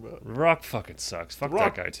talking about? The Rock fucking sucks. Fuck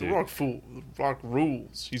that guy too. The Rock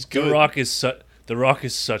rules. He's good. The Rock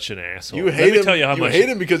is such an asshole. You Let hate me him. tell you how you much hate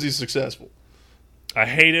him because he's successful. I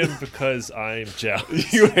hate him because I'm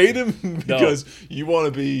jealous. You hate him because you want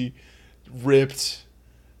to be ripped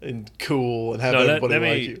and cool and have everybody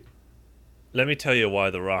like you. Let me tell you why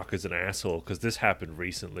The Rock is an asshole, because this happened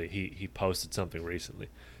recently. He posted something recently.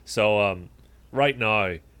 So right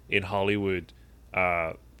now in Hollywood,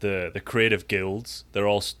 the creative guilds, they're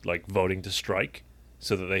all like voting to strike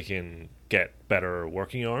so that they can get better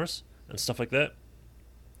working hours and stuff like that.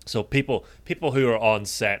 So people who are on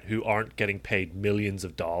set who aren't getting paid millions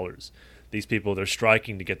of dollars, these people, they're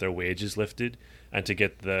striking to get their wages lifted and to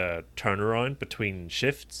get the turnaround between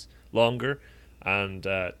shifts longer, and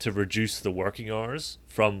to reduce the working hours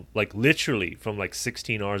from like literally from like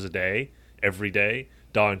 16 hours a day every day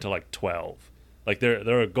down to like 12. Like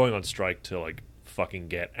they're going on strike to like fucking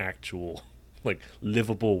get actual like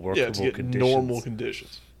livable workable to get conditions. normal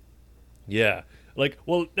conditions. Yeah. Like,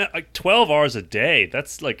 well, like 12 hours a day,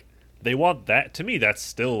 that's like, they want that. To me, that's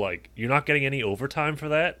still like, you're not getting any overtime for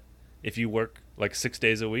that. If you work like 6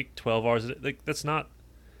 days a week, 12 hours a day, like, that's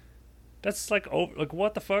like, like,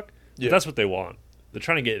 what the fuck? Yeah. But that's what they want. They're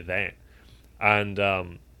trying to get that.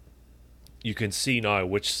 And you can see now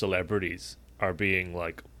which celebrities are being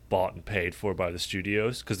like bought and paid for by the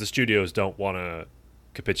studios, because the studios don't want to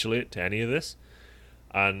capitulate to any of this.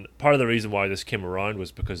 And part of the reason why this came around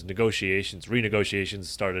was because renegotiations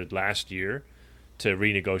started last year to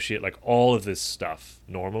renegotiate like all of this stuff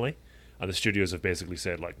normally. And the studios have basically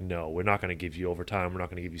said like, no, we're not going to give you overtime. We're not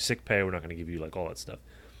going to give you sick pay. We're not going to give you like all that stuff.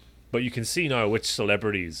 But you can see now which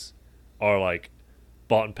celebrities are like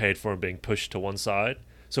bought and paid for and being pushed to one side.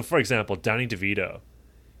 So for example, Danny DeVito,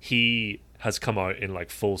 he has come out in like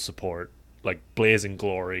full support, like blazing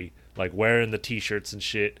glory, like wearing the t-shirts and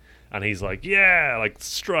shit. And he's like, yeah, like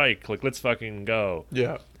strike, like let's fucking go.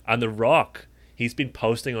 Yeah. And The Rock, he's been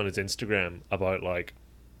posting on his Instagram about like,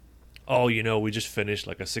 oh, you know, we just finished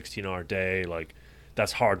like a 16-hour day, like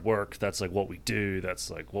that's hard work, that's like what we do, that's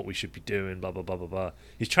like what we should be doing, blah blah blah blah blah.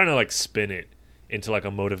 He's trying to like spin it into like a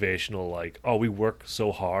motivational, like, oh, we work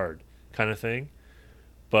so hard kind of thing.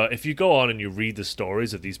 But if you go on and you read the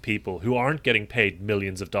stories of these people who aren't getting paid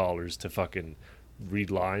millions of dollars to fucking read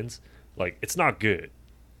lines, like it's not good.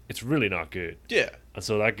 It's really not good. Yeah. And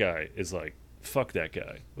so that guy is like, fuck that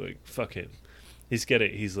guy. Like, fuck him. He's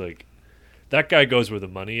like, that guy goes where the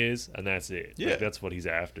money is, and that's it. Yeah. Like, that's what he's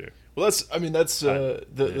after. Well,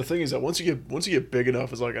 the thing is that once you get big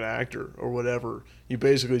enough as like an actor or whatever, you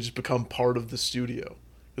basically just become part of the studio.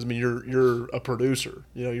 Because I mean, you're a producer.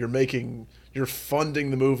 You know, you're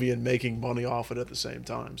funding the movie and making money off it at the same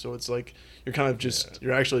time. So it's like you're kind of just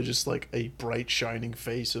you're actually just like a bright shining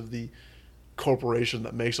face of the corporation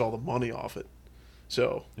that makes all the money off it.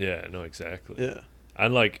 So yeah, no, exactly. Yeah.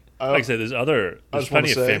 And like I said, there's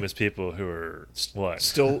plenty of famous people who are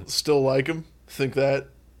still like him. Think that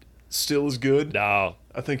still is good. No,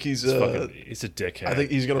 I think he's he's a dickhead. I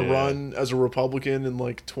think he's gonna run as a Republican in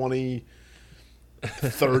like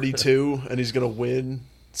 2032, and he's gonna win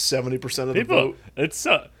 70% of the vote. It's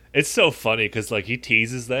so funny because like he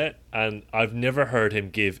teases that, and I've never heard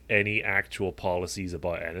him give any actual policies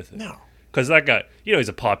about anything. No. Because that guy, you know, he's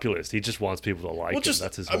a populist. He just wants people to like him.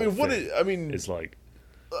 That's his whole thing. It's like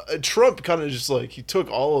Trump kind of just like he took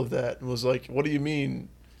all of that and was like, "What do you mean?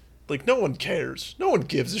 Like no one cares. No one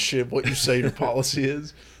gives a shit what you say your policy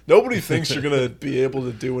is. Nobody thinks you're gonna be able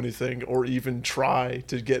to do anything or even try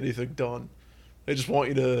to get anything done. They just want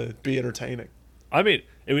you to be entertaining." I mean,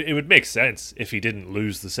 it would make sense if he didn't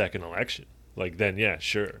lose the second election. Like then, yeah,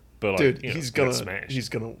 sure. But like, dude, you know, he's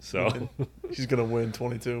gonna win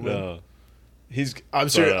 22. Man. No. I'm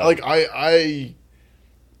serious.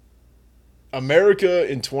 America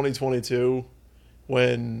in 2022,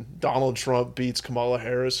 when Donald Trump beats Kamala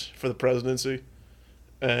Harris for the presidency,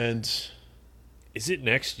 and is it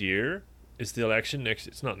next year? Is the election next?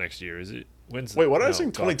 It's not next year, is it? When's? Wait, what did I say?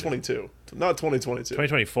 2022, not 2022.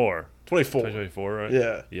 2024. 2024, right?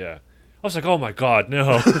 Yeah. Yeah. I was like, oh my god,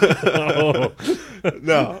 no.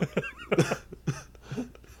 No.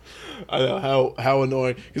 I know how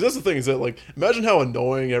annoying. Because that's the thing is that like, imagine how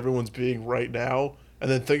annoying everyone's being right now,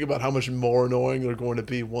 and then think about how much more annoying they're going to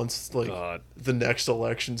be once like the next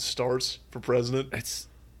election starts for president. It's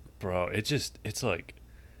like,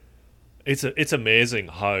 it's amazing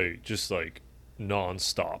how just like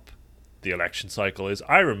nonstop the election cycle is.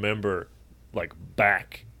 I remember like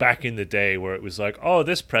back in the day where it was like, oh,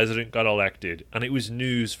 this president got elected, and it was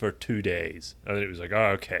news for 2 days, and then it was like, oh,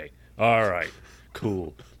 okay, all right,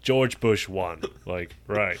 cool, George Bush won, like,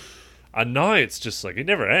 right. And now it's just like it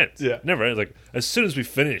never ends. Yeah, never ends. Like as soon as we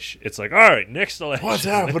finish, it's like, all right, next election. What's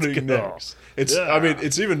happening next? I mean,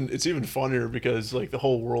 it's even funnier because like the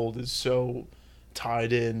whole world is so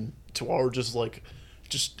tied in to our just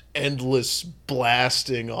endless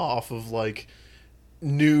blasting off of like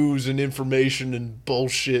news and information and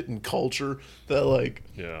bullshit and culture that like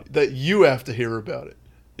that you have to hear about it.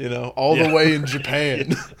 You know, all the way in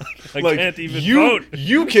Japan. I can't even vote.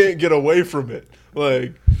 You can't get away from it.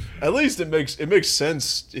 Like, at least it makes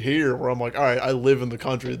sense here where I'm like, all right, I live in the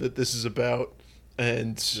country that this is about,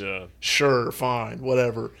 and sure, fine,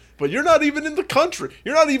 whatever. But you're not even in the country.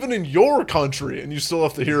 You're not even in your country, and you still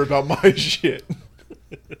have to hear about my shit.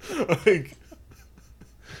 Like,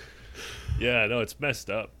 yeah, no, it's messed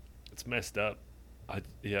up. It's messed up.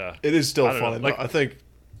 It is still funny. Like, I think,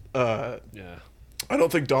 yeah. I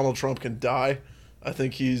don't think Donald Trump can die. I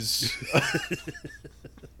think he's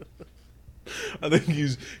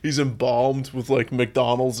he's embalmed with like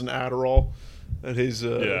McDonald's and Adderall, and he's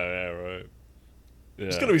right. Yeah.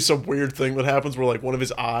 There's gonna be some weird thing that happens where like one of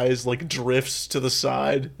his eyes like drifts to the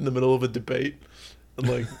side in the middle of a debate, and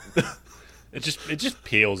like it just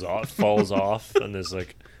peels off, falls off, and there's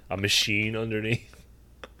like a machine underneath.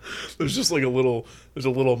 There's just like a little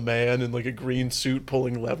man in like a green suit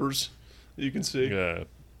pulling levers. You can see. Yeah.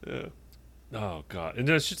 Oh god, and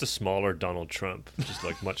then it's just a smaller Donald Trump, just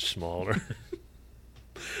like much smaller.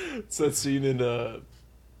 It's that scene in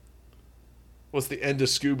what's the end of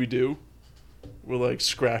Scooby Doo? We're like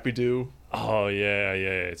Scrappy Doo. Oh yeah,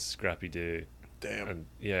 it's Scrappy Doo. Damn. And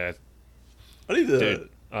yeah, I need to. dude.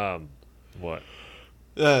 What?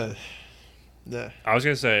 Nah. I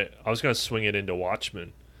was gonna swing it into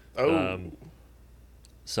Watchmen. Oh.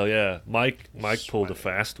 So yeah, Mike pulled a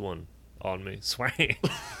fast one on me. Swang.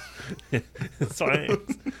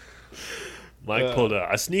 Swang. Mike pulled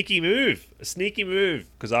a sneaky move,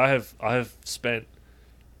 because I have spent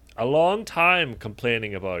a long time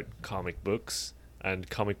complaining about comic books and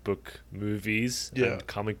comic book movies and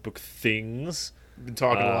comic book things. Been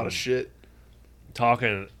talking a lot of shit.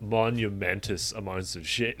 Talking monumentous amounts of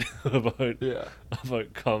shit about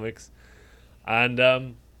comics.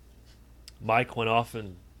 And Mike went off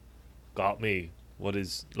and got me what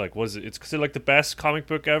is it? It's considered like the best comic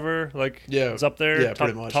book ever. Like, it's up there. Yeah,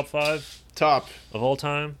 pretty much. Top 5 Top of all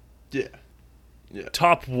time. Yeah.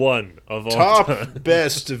 Top 1 of all time. Top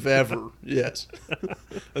best of ever. Yes.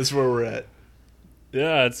 That's where we're at.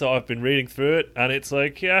 Yeah, and so I've been reading through it, and it's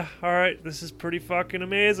like, yeah, all right, this is pretty fucking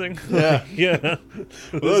amazing. Yeah. Yeah.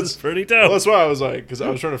 This is pretty dope. Well, that's why I was like, because I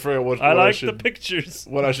was trying to figure out what I I like the pictures.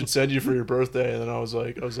 what I should send you for your birthday, and then I was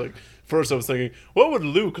like, first I was thinking, what would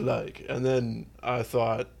Luke like? And then I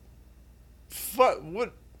thought, what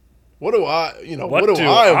do I, what do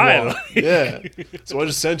I want? like? Yeah. So I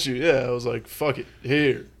just sent you. Yeah, I was like, fuck it,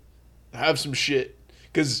 here, have some shit.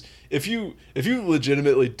 Because if you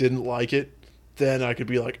legitimately didn't like it, then I could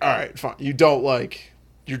be like, all right, fine. You don't like,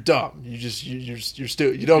 you're dumb. You're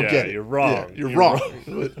stupid. You don't get it. You're wrong. Yeah, you're wrong.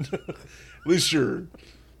 But at least you're,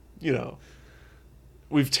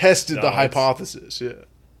 we've tested the hypothesis. Yeah.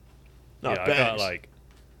 Not bangs.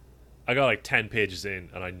 I got like 10 pages in,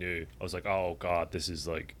 and I knew. I was like, oh god, this is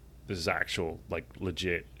actual like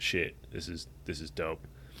legit shit. This is dope.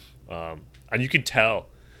 And you can tell.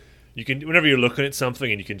 Whenever you're looking at something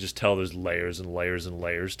and you can just tell there's layers and layers and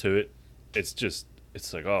layers to it. It's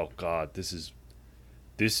like, oh god, this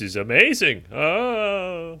is amazing.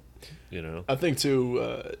 Oh, I think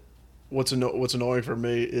too. What's annoying for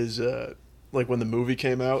me is like when the movie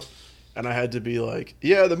came out, and I had to be like,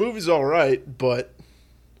 yeah, the movie's all right, but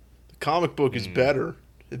the comic book is better.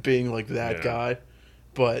 It being like that guy,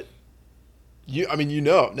 but now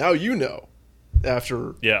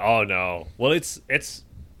after Oh no. Well, it's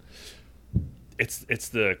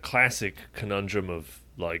the classic conundrum of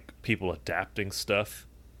like people adapting stuff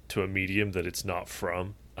to a medium that it's not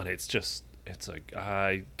from, and it's like,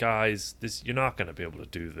 guys, this, you're not gonna be able to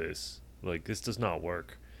do this. Like, this does not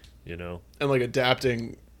work, And like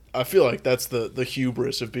adapting, I feel like that's the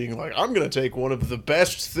hubris of being like, I'm gonna take one of the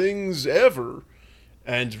best things ever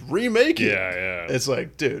and remake it. Yeah. It's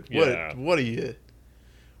like, dude, what are you?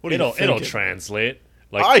 It'll translate.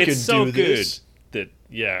 Like, I it's can so do good this. that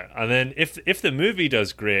and then if the movie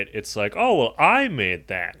does great, it's like, oh well, I made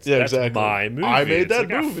that. Yeah, that's exactly. my movie. I made it's that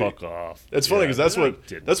like, movie. fuck off. It's funny because that's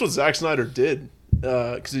what Zack Snyder did.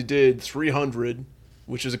 Because he did 300,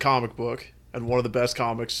 which is a comic book and one of the best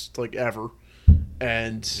comics like ever.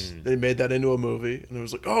 And they made that into a movie, and it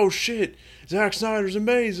was like, oh shit, Zack Snyder's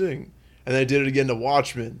amazing. And they did it again to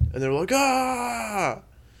Watchmen, and they were like, ah.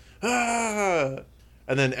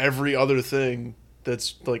 And then every other thing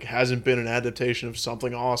that's like hasn't been an adaptation of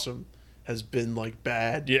something awesome has been like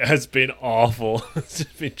bad. Yeah, it's been awful. It's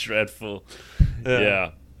been dreadful.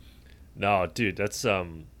 Yeah. No, dude, that's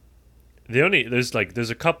there's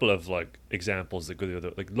a couple of like examples that go the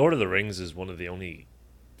other, like Lord of the Rings is one of the only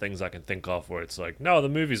things I can think of where it's like, no, the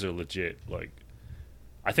movies are legit. Like,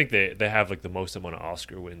 I think they have like the most amount of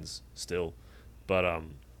Oscar wins still, but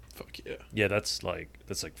fuck yeah. Yeah, that's like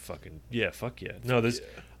fucking fuck yeah. No, there's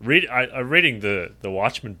I'm reading the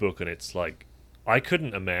Watchmen book, and it's like, I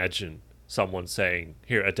couldn't imagine someone saying,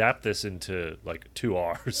 here, adapt this into like 2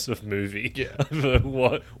 hours of movie. Yeah.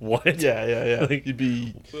 what? Yeah. Like, you'd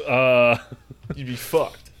be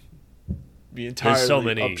fucked. Be entirely there's so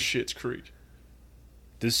many up shit's creek.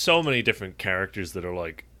 There's so many different characters that are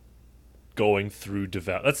like going through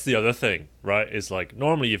that's the other thing, right? Is like,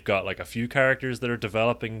 normally you've got like a few characters that are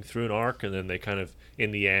developing through an arc, and then they kind of,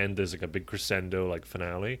 in the end, there's like a big crescendo, like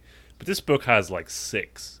finale. But this book has like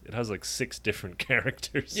 6. It has like 6 different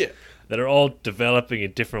characters that are all developing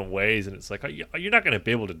in different ways, and it's like, you're not going to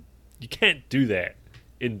be able to, you can't do that.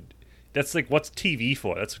 That's like, what's TV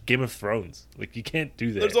for? That's Game of Thrones. Like, you can't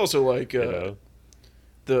do that. There's also like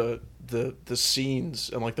the scenes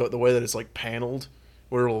and like the way that it's like paneled,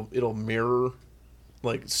 where it'll mirror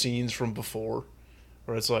like scenes from before,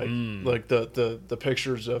 where it's like like the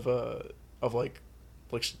pictures of like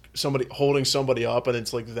somebody holding somebody up, and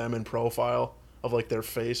it's like them in profile of like their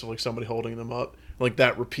face of like somebody holding them up, like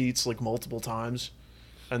that repeats like multiple times,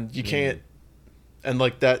 and you can't and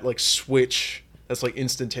like that like switch that's like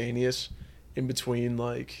instantaneous in between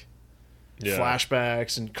like Yeah.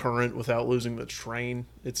 flashbacks and current without losing the train.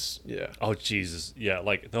 It's yeah. Oh Jesus, yeah,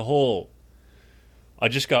 like the whole. I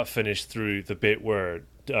just got finished through the bit where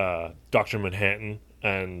Doctor Manhattan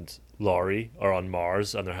and Laurie are on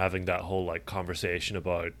Mars and they're having that whole like conversation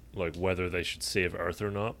about like whether they should save Earth or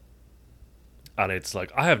not. And it's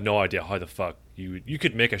like I have no idea how the fuck you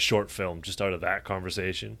could make a short film just out of that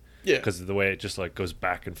conversation. Yeah. Because of the way it just like goes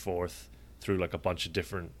back and forth through like a bunch of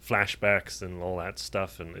different flashbacks and all that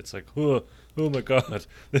stuff, and it's like, oh my god,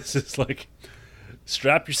 this is like,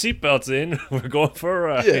 strap your seatbelts in, we're going for a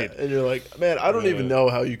ride. Yeah, and you're like, man, I don't even know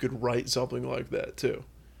how you could write something like that too.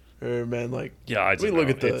 Or man, like, Yeah, I let me don't look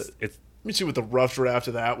know. at the. It's Let me see what the rough draft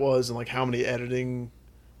of that was, and like how many editing,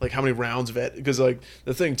 like how many rounds of it. Because like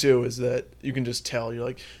the thing too is that you can just tell you're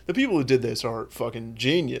like the people who did this are fucking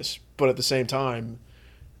genius, but at the same time,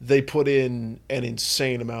 they put in an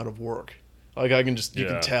insane amount of work. Like I can just you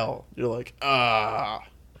Yeah. can tell you're like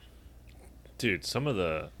dude, some of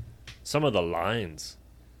the lines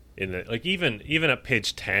in the like even at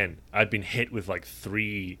page 10, I'd been hit with like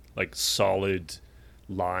 3 like solid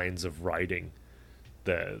lines of writing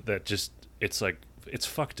that just it's like it's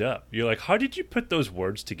fucked up. You're like, how did you put those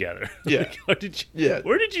words together? Yeah. Like, how did you? yeah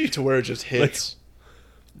Where did you? to where it just hits.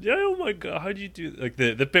 Yeah. Oh my god. How do you do like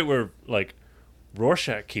the bit where like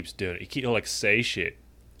Rorschach keeps doing it? He'll like say shit,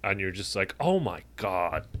 and you're just like, oh my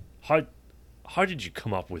god, how did you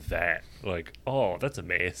come up with that? Like, oh, that's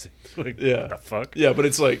amazing. Like, Yeah. what the fuck? Yeah, but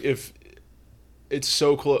it's like if it's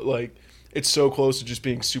so close, like it's so close to just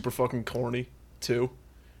being super fucking corny too,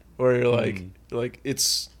 where you're like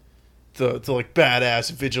it's the like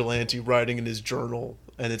badass vigilante writing in his journal,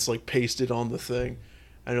 and it's like pasted on the thing,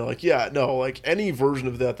 and you're like, yeah, no, like any version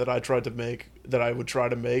of that I tried to make, that I would try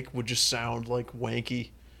to make, would just sound like wanky,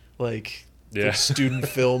 like Yeah. student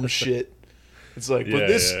film shit. It's like, but Yeah,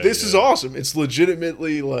 this is awesome. It's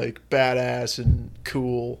legitimately like badass and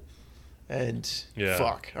cool, and Yeah.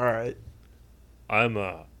 fuck, all right. I'm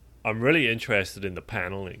really interested in the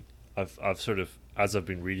paneling. I've sort of, as I've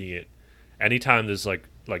been reading it, anytime there's like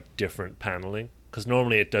different paneling, because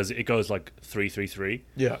normally it goes like 3-3-3.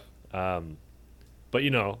 Yeah, But you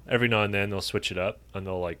know, every now and then they'll switch it up and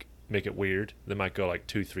they'll like make it weird. They might go like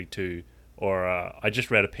 2-3-2, or I just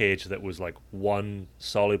read a page that was like one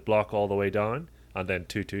solid block all the way down and then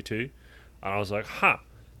 2-2-2, and I was like,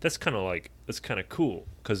 that's kind of cool,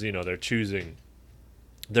 because you know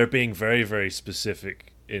they're being very very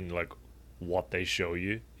specific in like what they show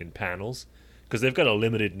you in panels, because they've got a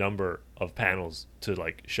limited number of panels to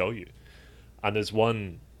like show you. And there's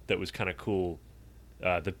one that was kind of cool,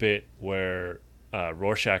 the bit where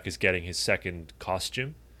Rorschach is getting his second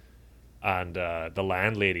costume, and the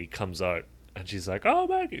landlady comes out and she's like, "Oh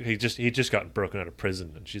my!" He just got broken out of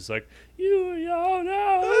prison, and she's like, "You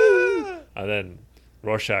no!" And then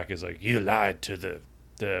Rorschach is like, "You lied to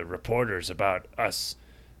the reporters about us,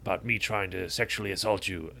 about me trying to sexually assault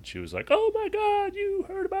you." And she was like, "Oh my god, you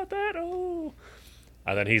heard about that? Oh!"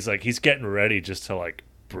 And then he's getting ready just to like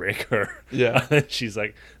break her. Yeah. And then she's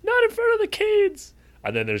like, "Not in front of the kids."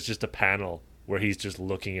 And then there's just a panel where he's just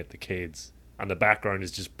looking at the kids, and the background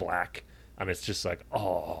is just black, and it's just like,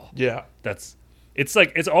 oh, yeah, it's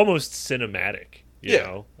like it's almost cinematic. You Yeah.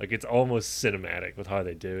 know, like it's almost cinematic with how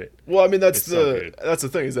they do it. well, I mean that's It's so good. that's the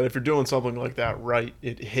thing, is that if you're doing something like that right,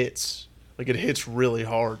 it hits really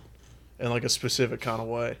hard in like a specific kind of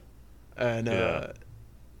way, and Yeah.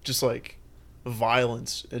 just like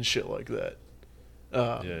violence and shit like that.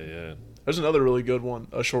 Yeah. There's another really good one,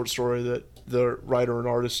 a short story that the writer and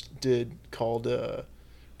artist did called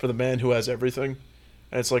 "For the Man Who Has Everything,"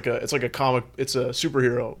 and it's like a comic. It's a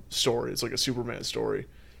superhero story. It's like a Superman story,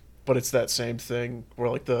 but it's that same thing where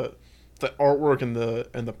like the artwork and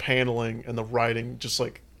the paneling and the writing just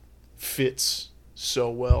like fits so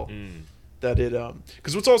well that it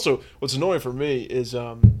because what's annoying for me is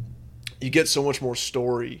you get so much more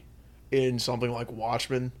story in something like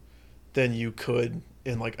Watchmen than you could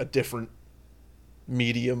in like a different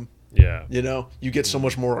medium. Yeah. You know, you get so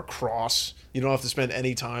much more across. You don't have to spend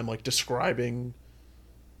any time like describing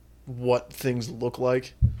what things look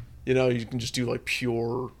like. You know, you can just do like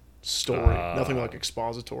pure story, nothing like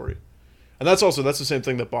expository. And that's the same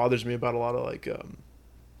thing that bothers me about a lot of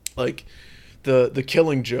like the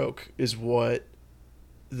Killing Joke is what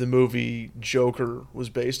the movie Joker was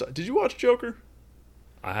based on. Did you watch Joker?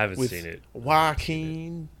 I haven't With seen it.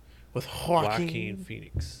 Joaquin Joaquin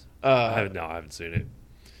Phoenix. I haven't seen it.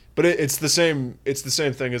 But it's the same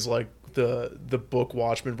thing as like the book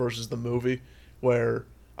Watchmen versus the movie, where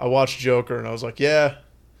I watched Joker and I was like, yeah,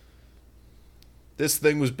 this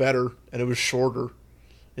thing was better and it was shorter.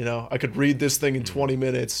 You know, I could read this thing in 20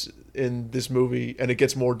 minutes in this movie, and it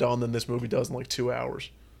gets more done than this movie does in like 2 hours.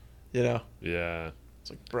 You know? Yeah. It's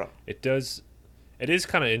like, bro. It does. It is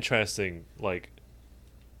kind of interesting, like,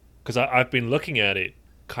 because I've been looking at it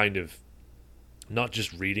kind of, not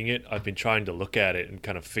just reading it, I've been trying to look at it and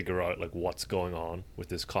kind of figure out, like, what's going on with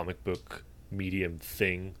this comic book medium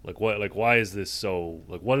thing. Like, why is this so,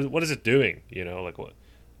 like, what is it doing? You know, like, what,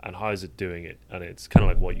 and how is it doing it? And it's kind of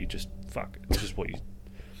like what you just, it's just what you,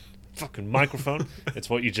 fucking microphone. It's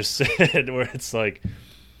what you just said, where it's like,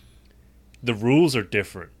 the rules are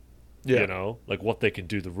different. Yeah. You know, like what they can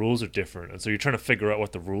do, the rules are different, and so you're trying to figure out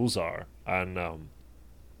what the rules are. And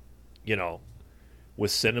you know, with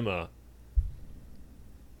cinema,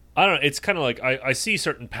 I don't know, it's kind of like I see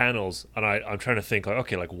certain panels and I'm trying to think like,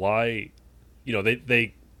 okay, like why, you know,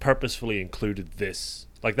 they purposefully included this,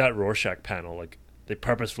 like that Rorschach panel, like they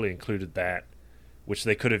purposefully included that, which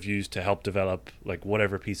they could have used to help develop like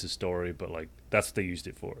whatever piece of story, but like that's what they used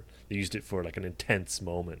it for. They used it for like an intense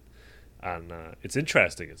moment. And it's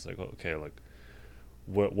interesting. It's like, okay, like,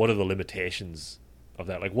 what are the limitations of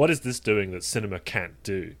that? Like, what is this doing that cinema can't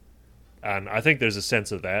do? And I think there's a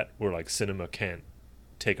sense of that where, like, cinema can't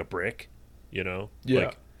take a break, you know? Yeah.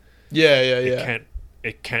 Like, yeah.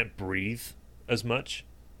 It can't breathe as much.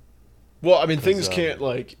 Well, I mean, things can't,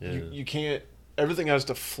 like, yeah. you can't, everything has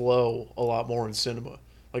to flow a lot more in cinema.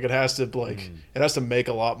 Like, it has to, like, it has to make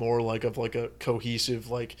a lot more, like, of, like, a cohesive,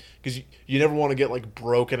 like, because you never want to get, like,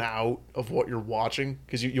 broken out of what you're watching,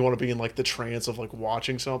 because you want to be in, like, the trance of, like,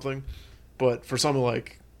 watching something. But for something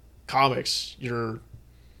like comics, I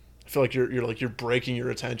feel like you're breaking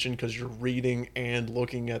your attention because you're reading and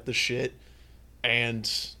looking at the shit and,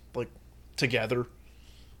 like, together.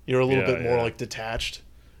 You're a little bit more, like, detached.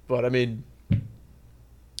 But, I mean,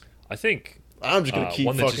 I think I'm just going to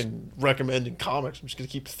keep fucking recommending comics. I'm just going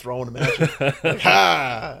to keep throwing them at you. Like,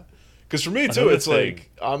 ha! Because for me, too, it's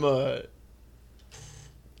like,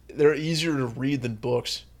 they're easier to read than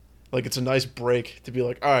books. Like, it's a nice break to be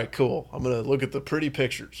like, all right, cool. I'm going to look at the pretty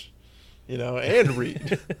pictures, you know, and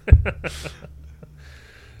read.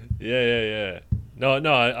 Yeah.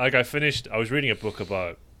 No, I finished, I was reading a book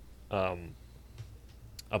about Northern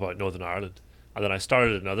Ireland. And then I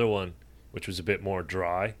started another one, which was a bit more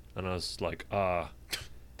dry, and I was like,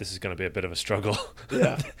 this is going to be a bit of a struggle.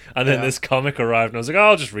 Yeah. And then this comic arrived, and I was like,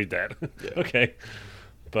 I'll just read that. Yeah. Okay.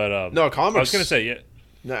 But no, comics. I was going to say, yeah.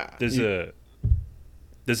 Nah.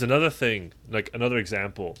 There's another thing, like another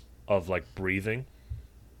example of like breathing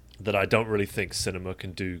that I don't really think cinema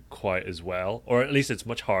can do quite as well, or at least it's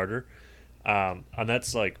much harder. And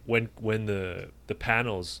that's like when the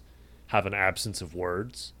panels have an absence of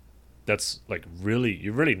words. That's like really,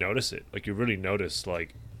 you really notice it. Like you really notice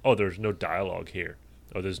like, oh, there's no dialogue here,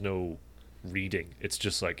 or there's no reading. It's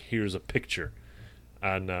just like, here's a picture.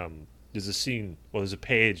 And there's a scene, well, there's a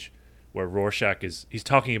page where Rorschach he's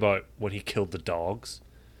talking about when he killed the dogs,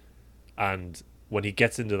 and when he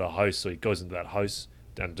gets into the house, so he goes into that house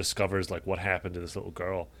and discovers like what happened to this little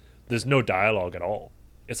girl. There's no dialogue at all.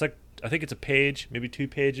 It's like, I think it's a page, maybe 2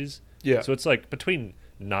 pages. Yeah. So it's like between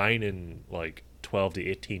 9 and like 12 to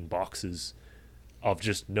 18 boxes of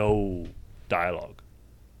just no dialogue,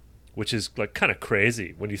 which is like kind of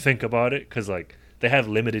crazy when you think about it, because like they have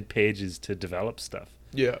limited pages to develop stuff.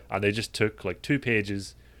 Yeah. And they just took like 2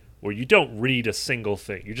 pages where you don't read a single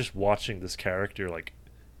thing. You're just watching this character like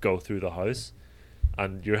go through the house,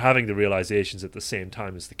 and you're having the realizations at the same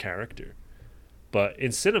time as the character. But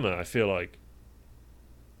in cinema, I feel like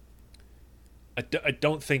I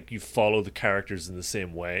don't think you follow the characters in the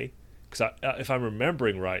same way, because if I'm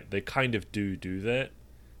remembering right, they kind of do that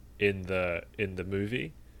in the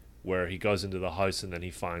movie, where he goes into the house and then he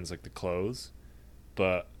finds like the clothes,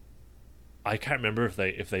 but I can't remember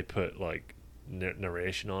if they put like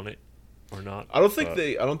narration on it or not. I don't think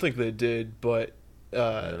they did, but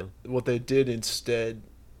what they did instead,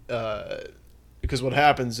 because what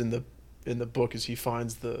happens in the book is he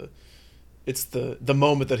finds it's the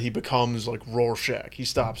moment that he becomes like Rorschach. He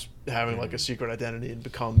stops having like a secret identity and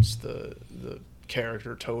becomes the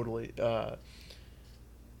character totally.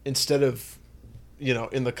 Instead of, you know,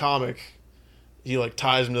 in the comic, he like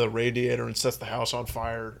ties him to the radiator and sets the house on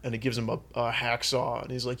fire, and he gives him a hacksaw, and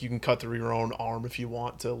he's like, you can cut through your own arm if you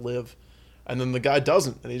want to live. And then the guy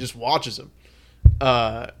doesn't, and he just watches him.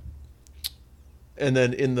 And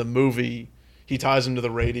then in the movie, he ties him to the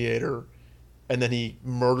radiator, and then he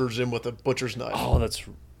murders him with a butcher's knife. Oh,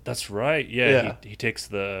 that's right. Yeah. He takes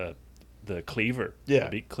the cleaver. Yeah.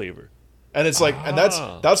 The meat cleaver. And it's like, and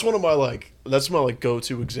that's one of my that's my like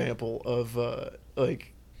go-to example of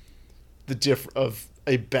like the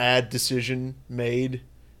a bad decision made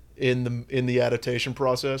in the adaptation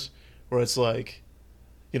process, where it's like,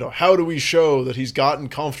 you know, how do we show that he's gotten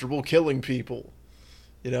comfortable killing people?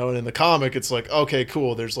 You know, and in the comic, it's like, okay,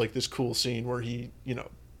 cool. There's like this cool scene where he, you know,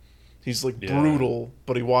 he's like brutal,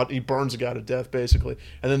 but he burns a guy to death basically.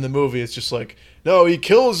 And then the movie, it's just like, no, he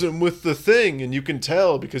kills him with the thing, and you can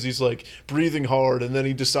tell because he's like breathing hard, and then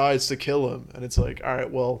he decides to kill him, and it's like, all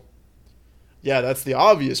right, well, yeah, that's the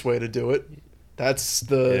obvious way to do it. That's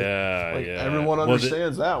the everyone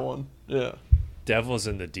understands that one. Yeah, devil's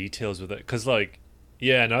in the details with it, because like,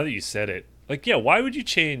 yeah, now that you said it, like, yeah, why would you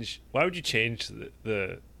change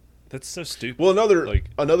the that's so stupid. Well,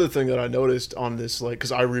 another thing that I noticed on this, like,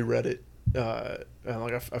 because I reread it, and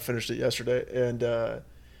like I finished it yesterday, and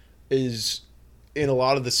is in a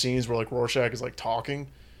lot of the scenes where like Rorschach is like talking,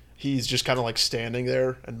 he's just kind of like standing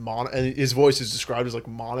there and and his voice is described as like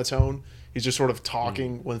monotone. He's just sort of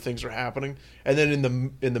talking when things are happening, and then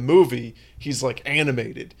in the movie, he's like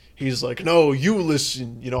animated. He's like, "No, you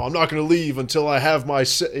listen. You know, I'm not going to leave until I have my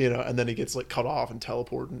you know," and then he gets like cut off and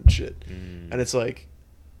teleported and shit, and it's like,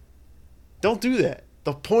 don't do that.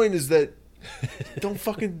 The point is that don't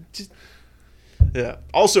fucking just... Yeah.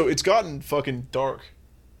 Also, it's gotten fucking dark,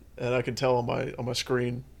 and I can tell on my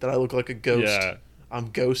screen that I look like a ghost. Yeah. I'm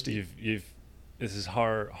ghosty. This is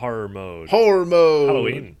horror mode. Horror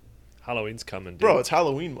Halloween. mode. Halloween's coming, dude. Bro, it's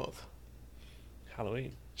Halloween month.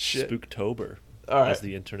 Halloween. Shit. Spooktober. All right. As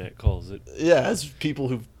the internet calls it. Yeah, as people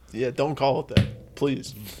who... Yeah, don't call it that.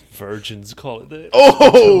 Please. Virgins call it that.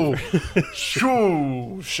 Oh!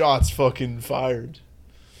 Shoo! Shots fucking fired.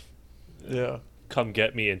 Yeah. Come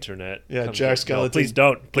get me, internet. Yeah, Jack Skellington. No, please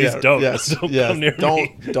don't. Please don't. Yes, don't come near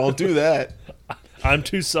me. Don't do that. I'm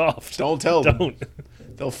too soft. Don't tell them. Don't.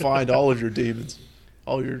 They'll find all of your demons.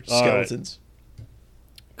 All your skeletons. Right.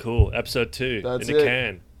 Cool. Episode 2. That's in the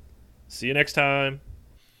can. See you next time.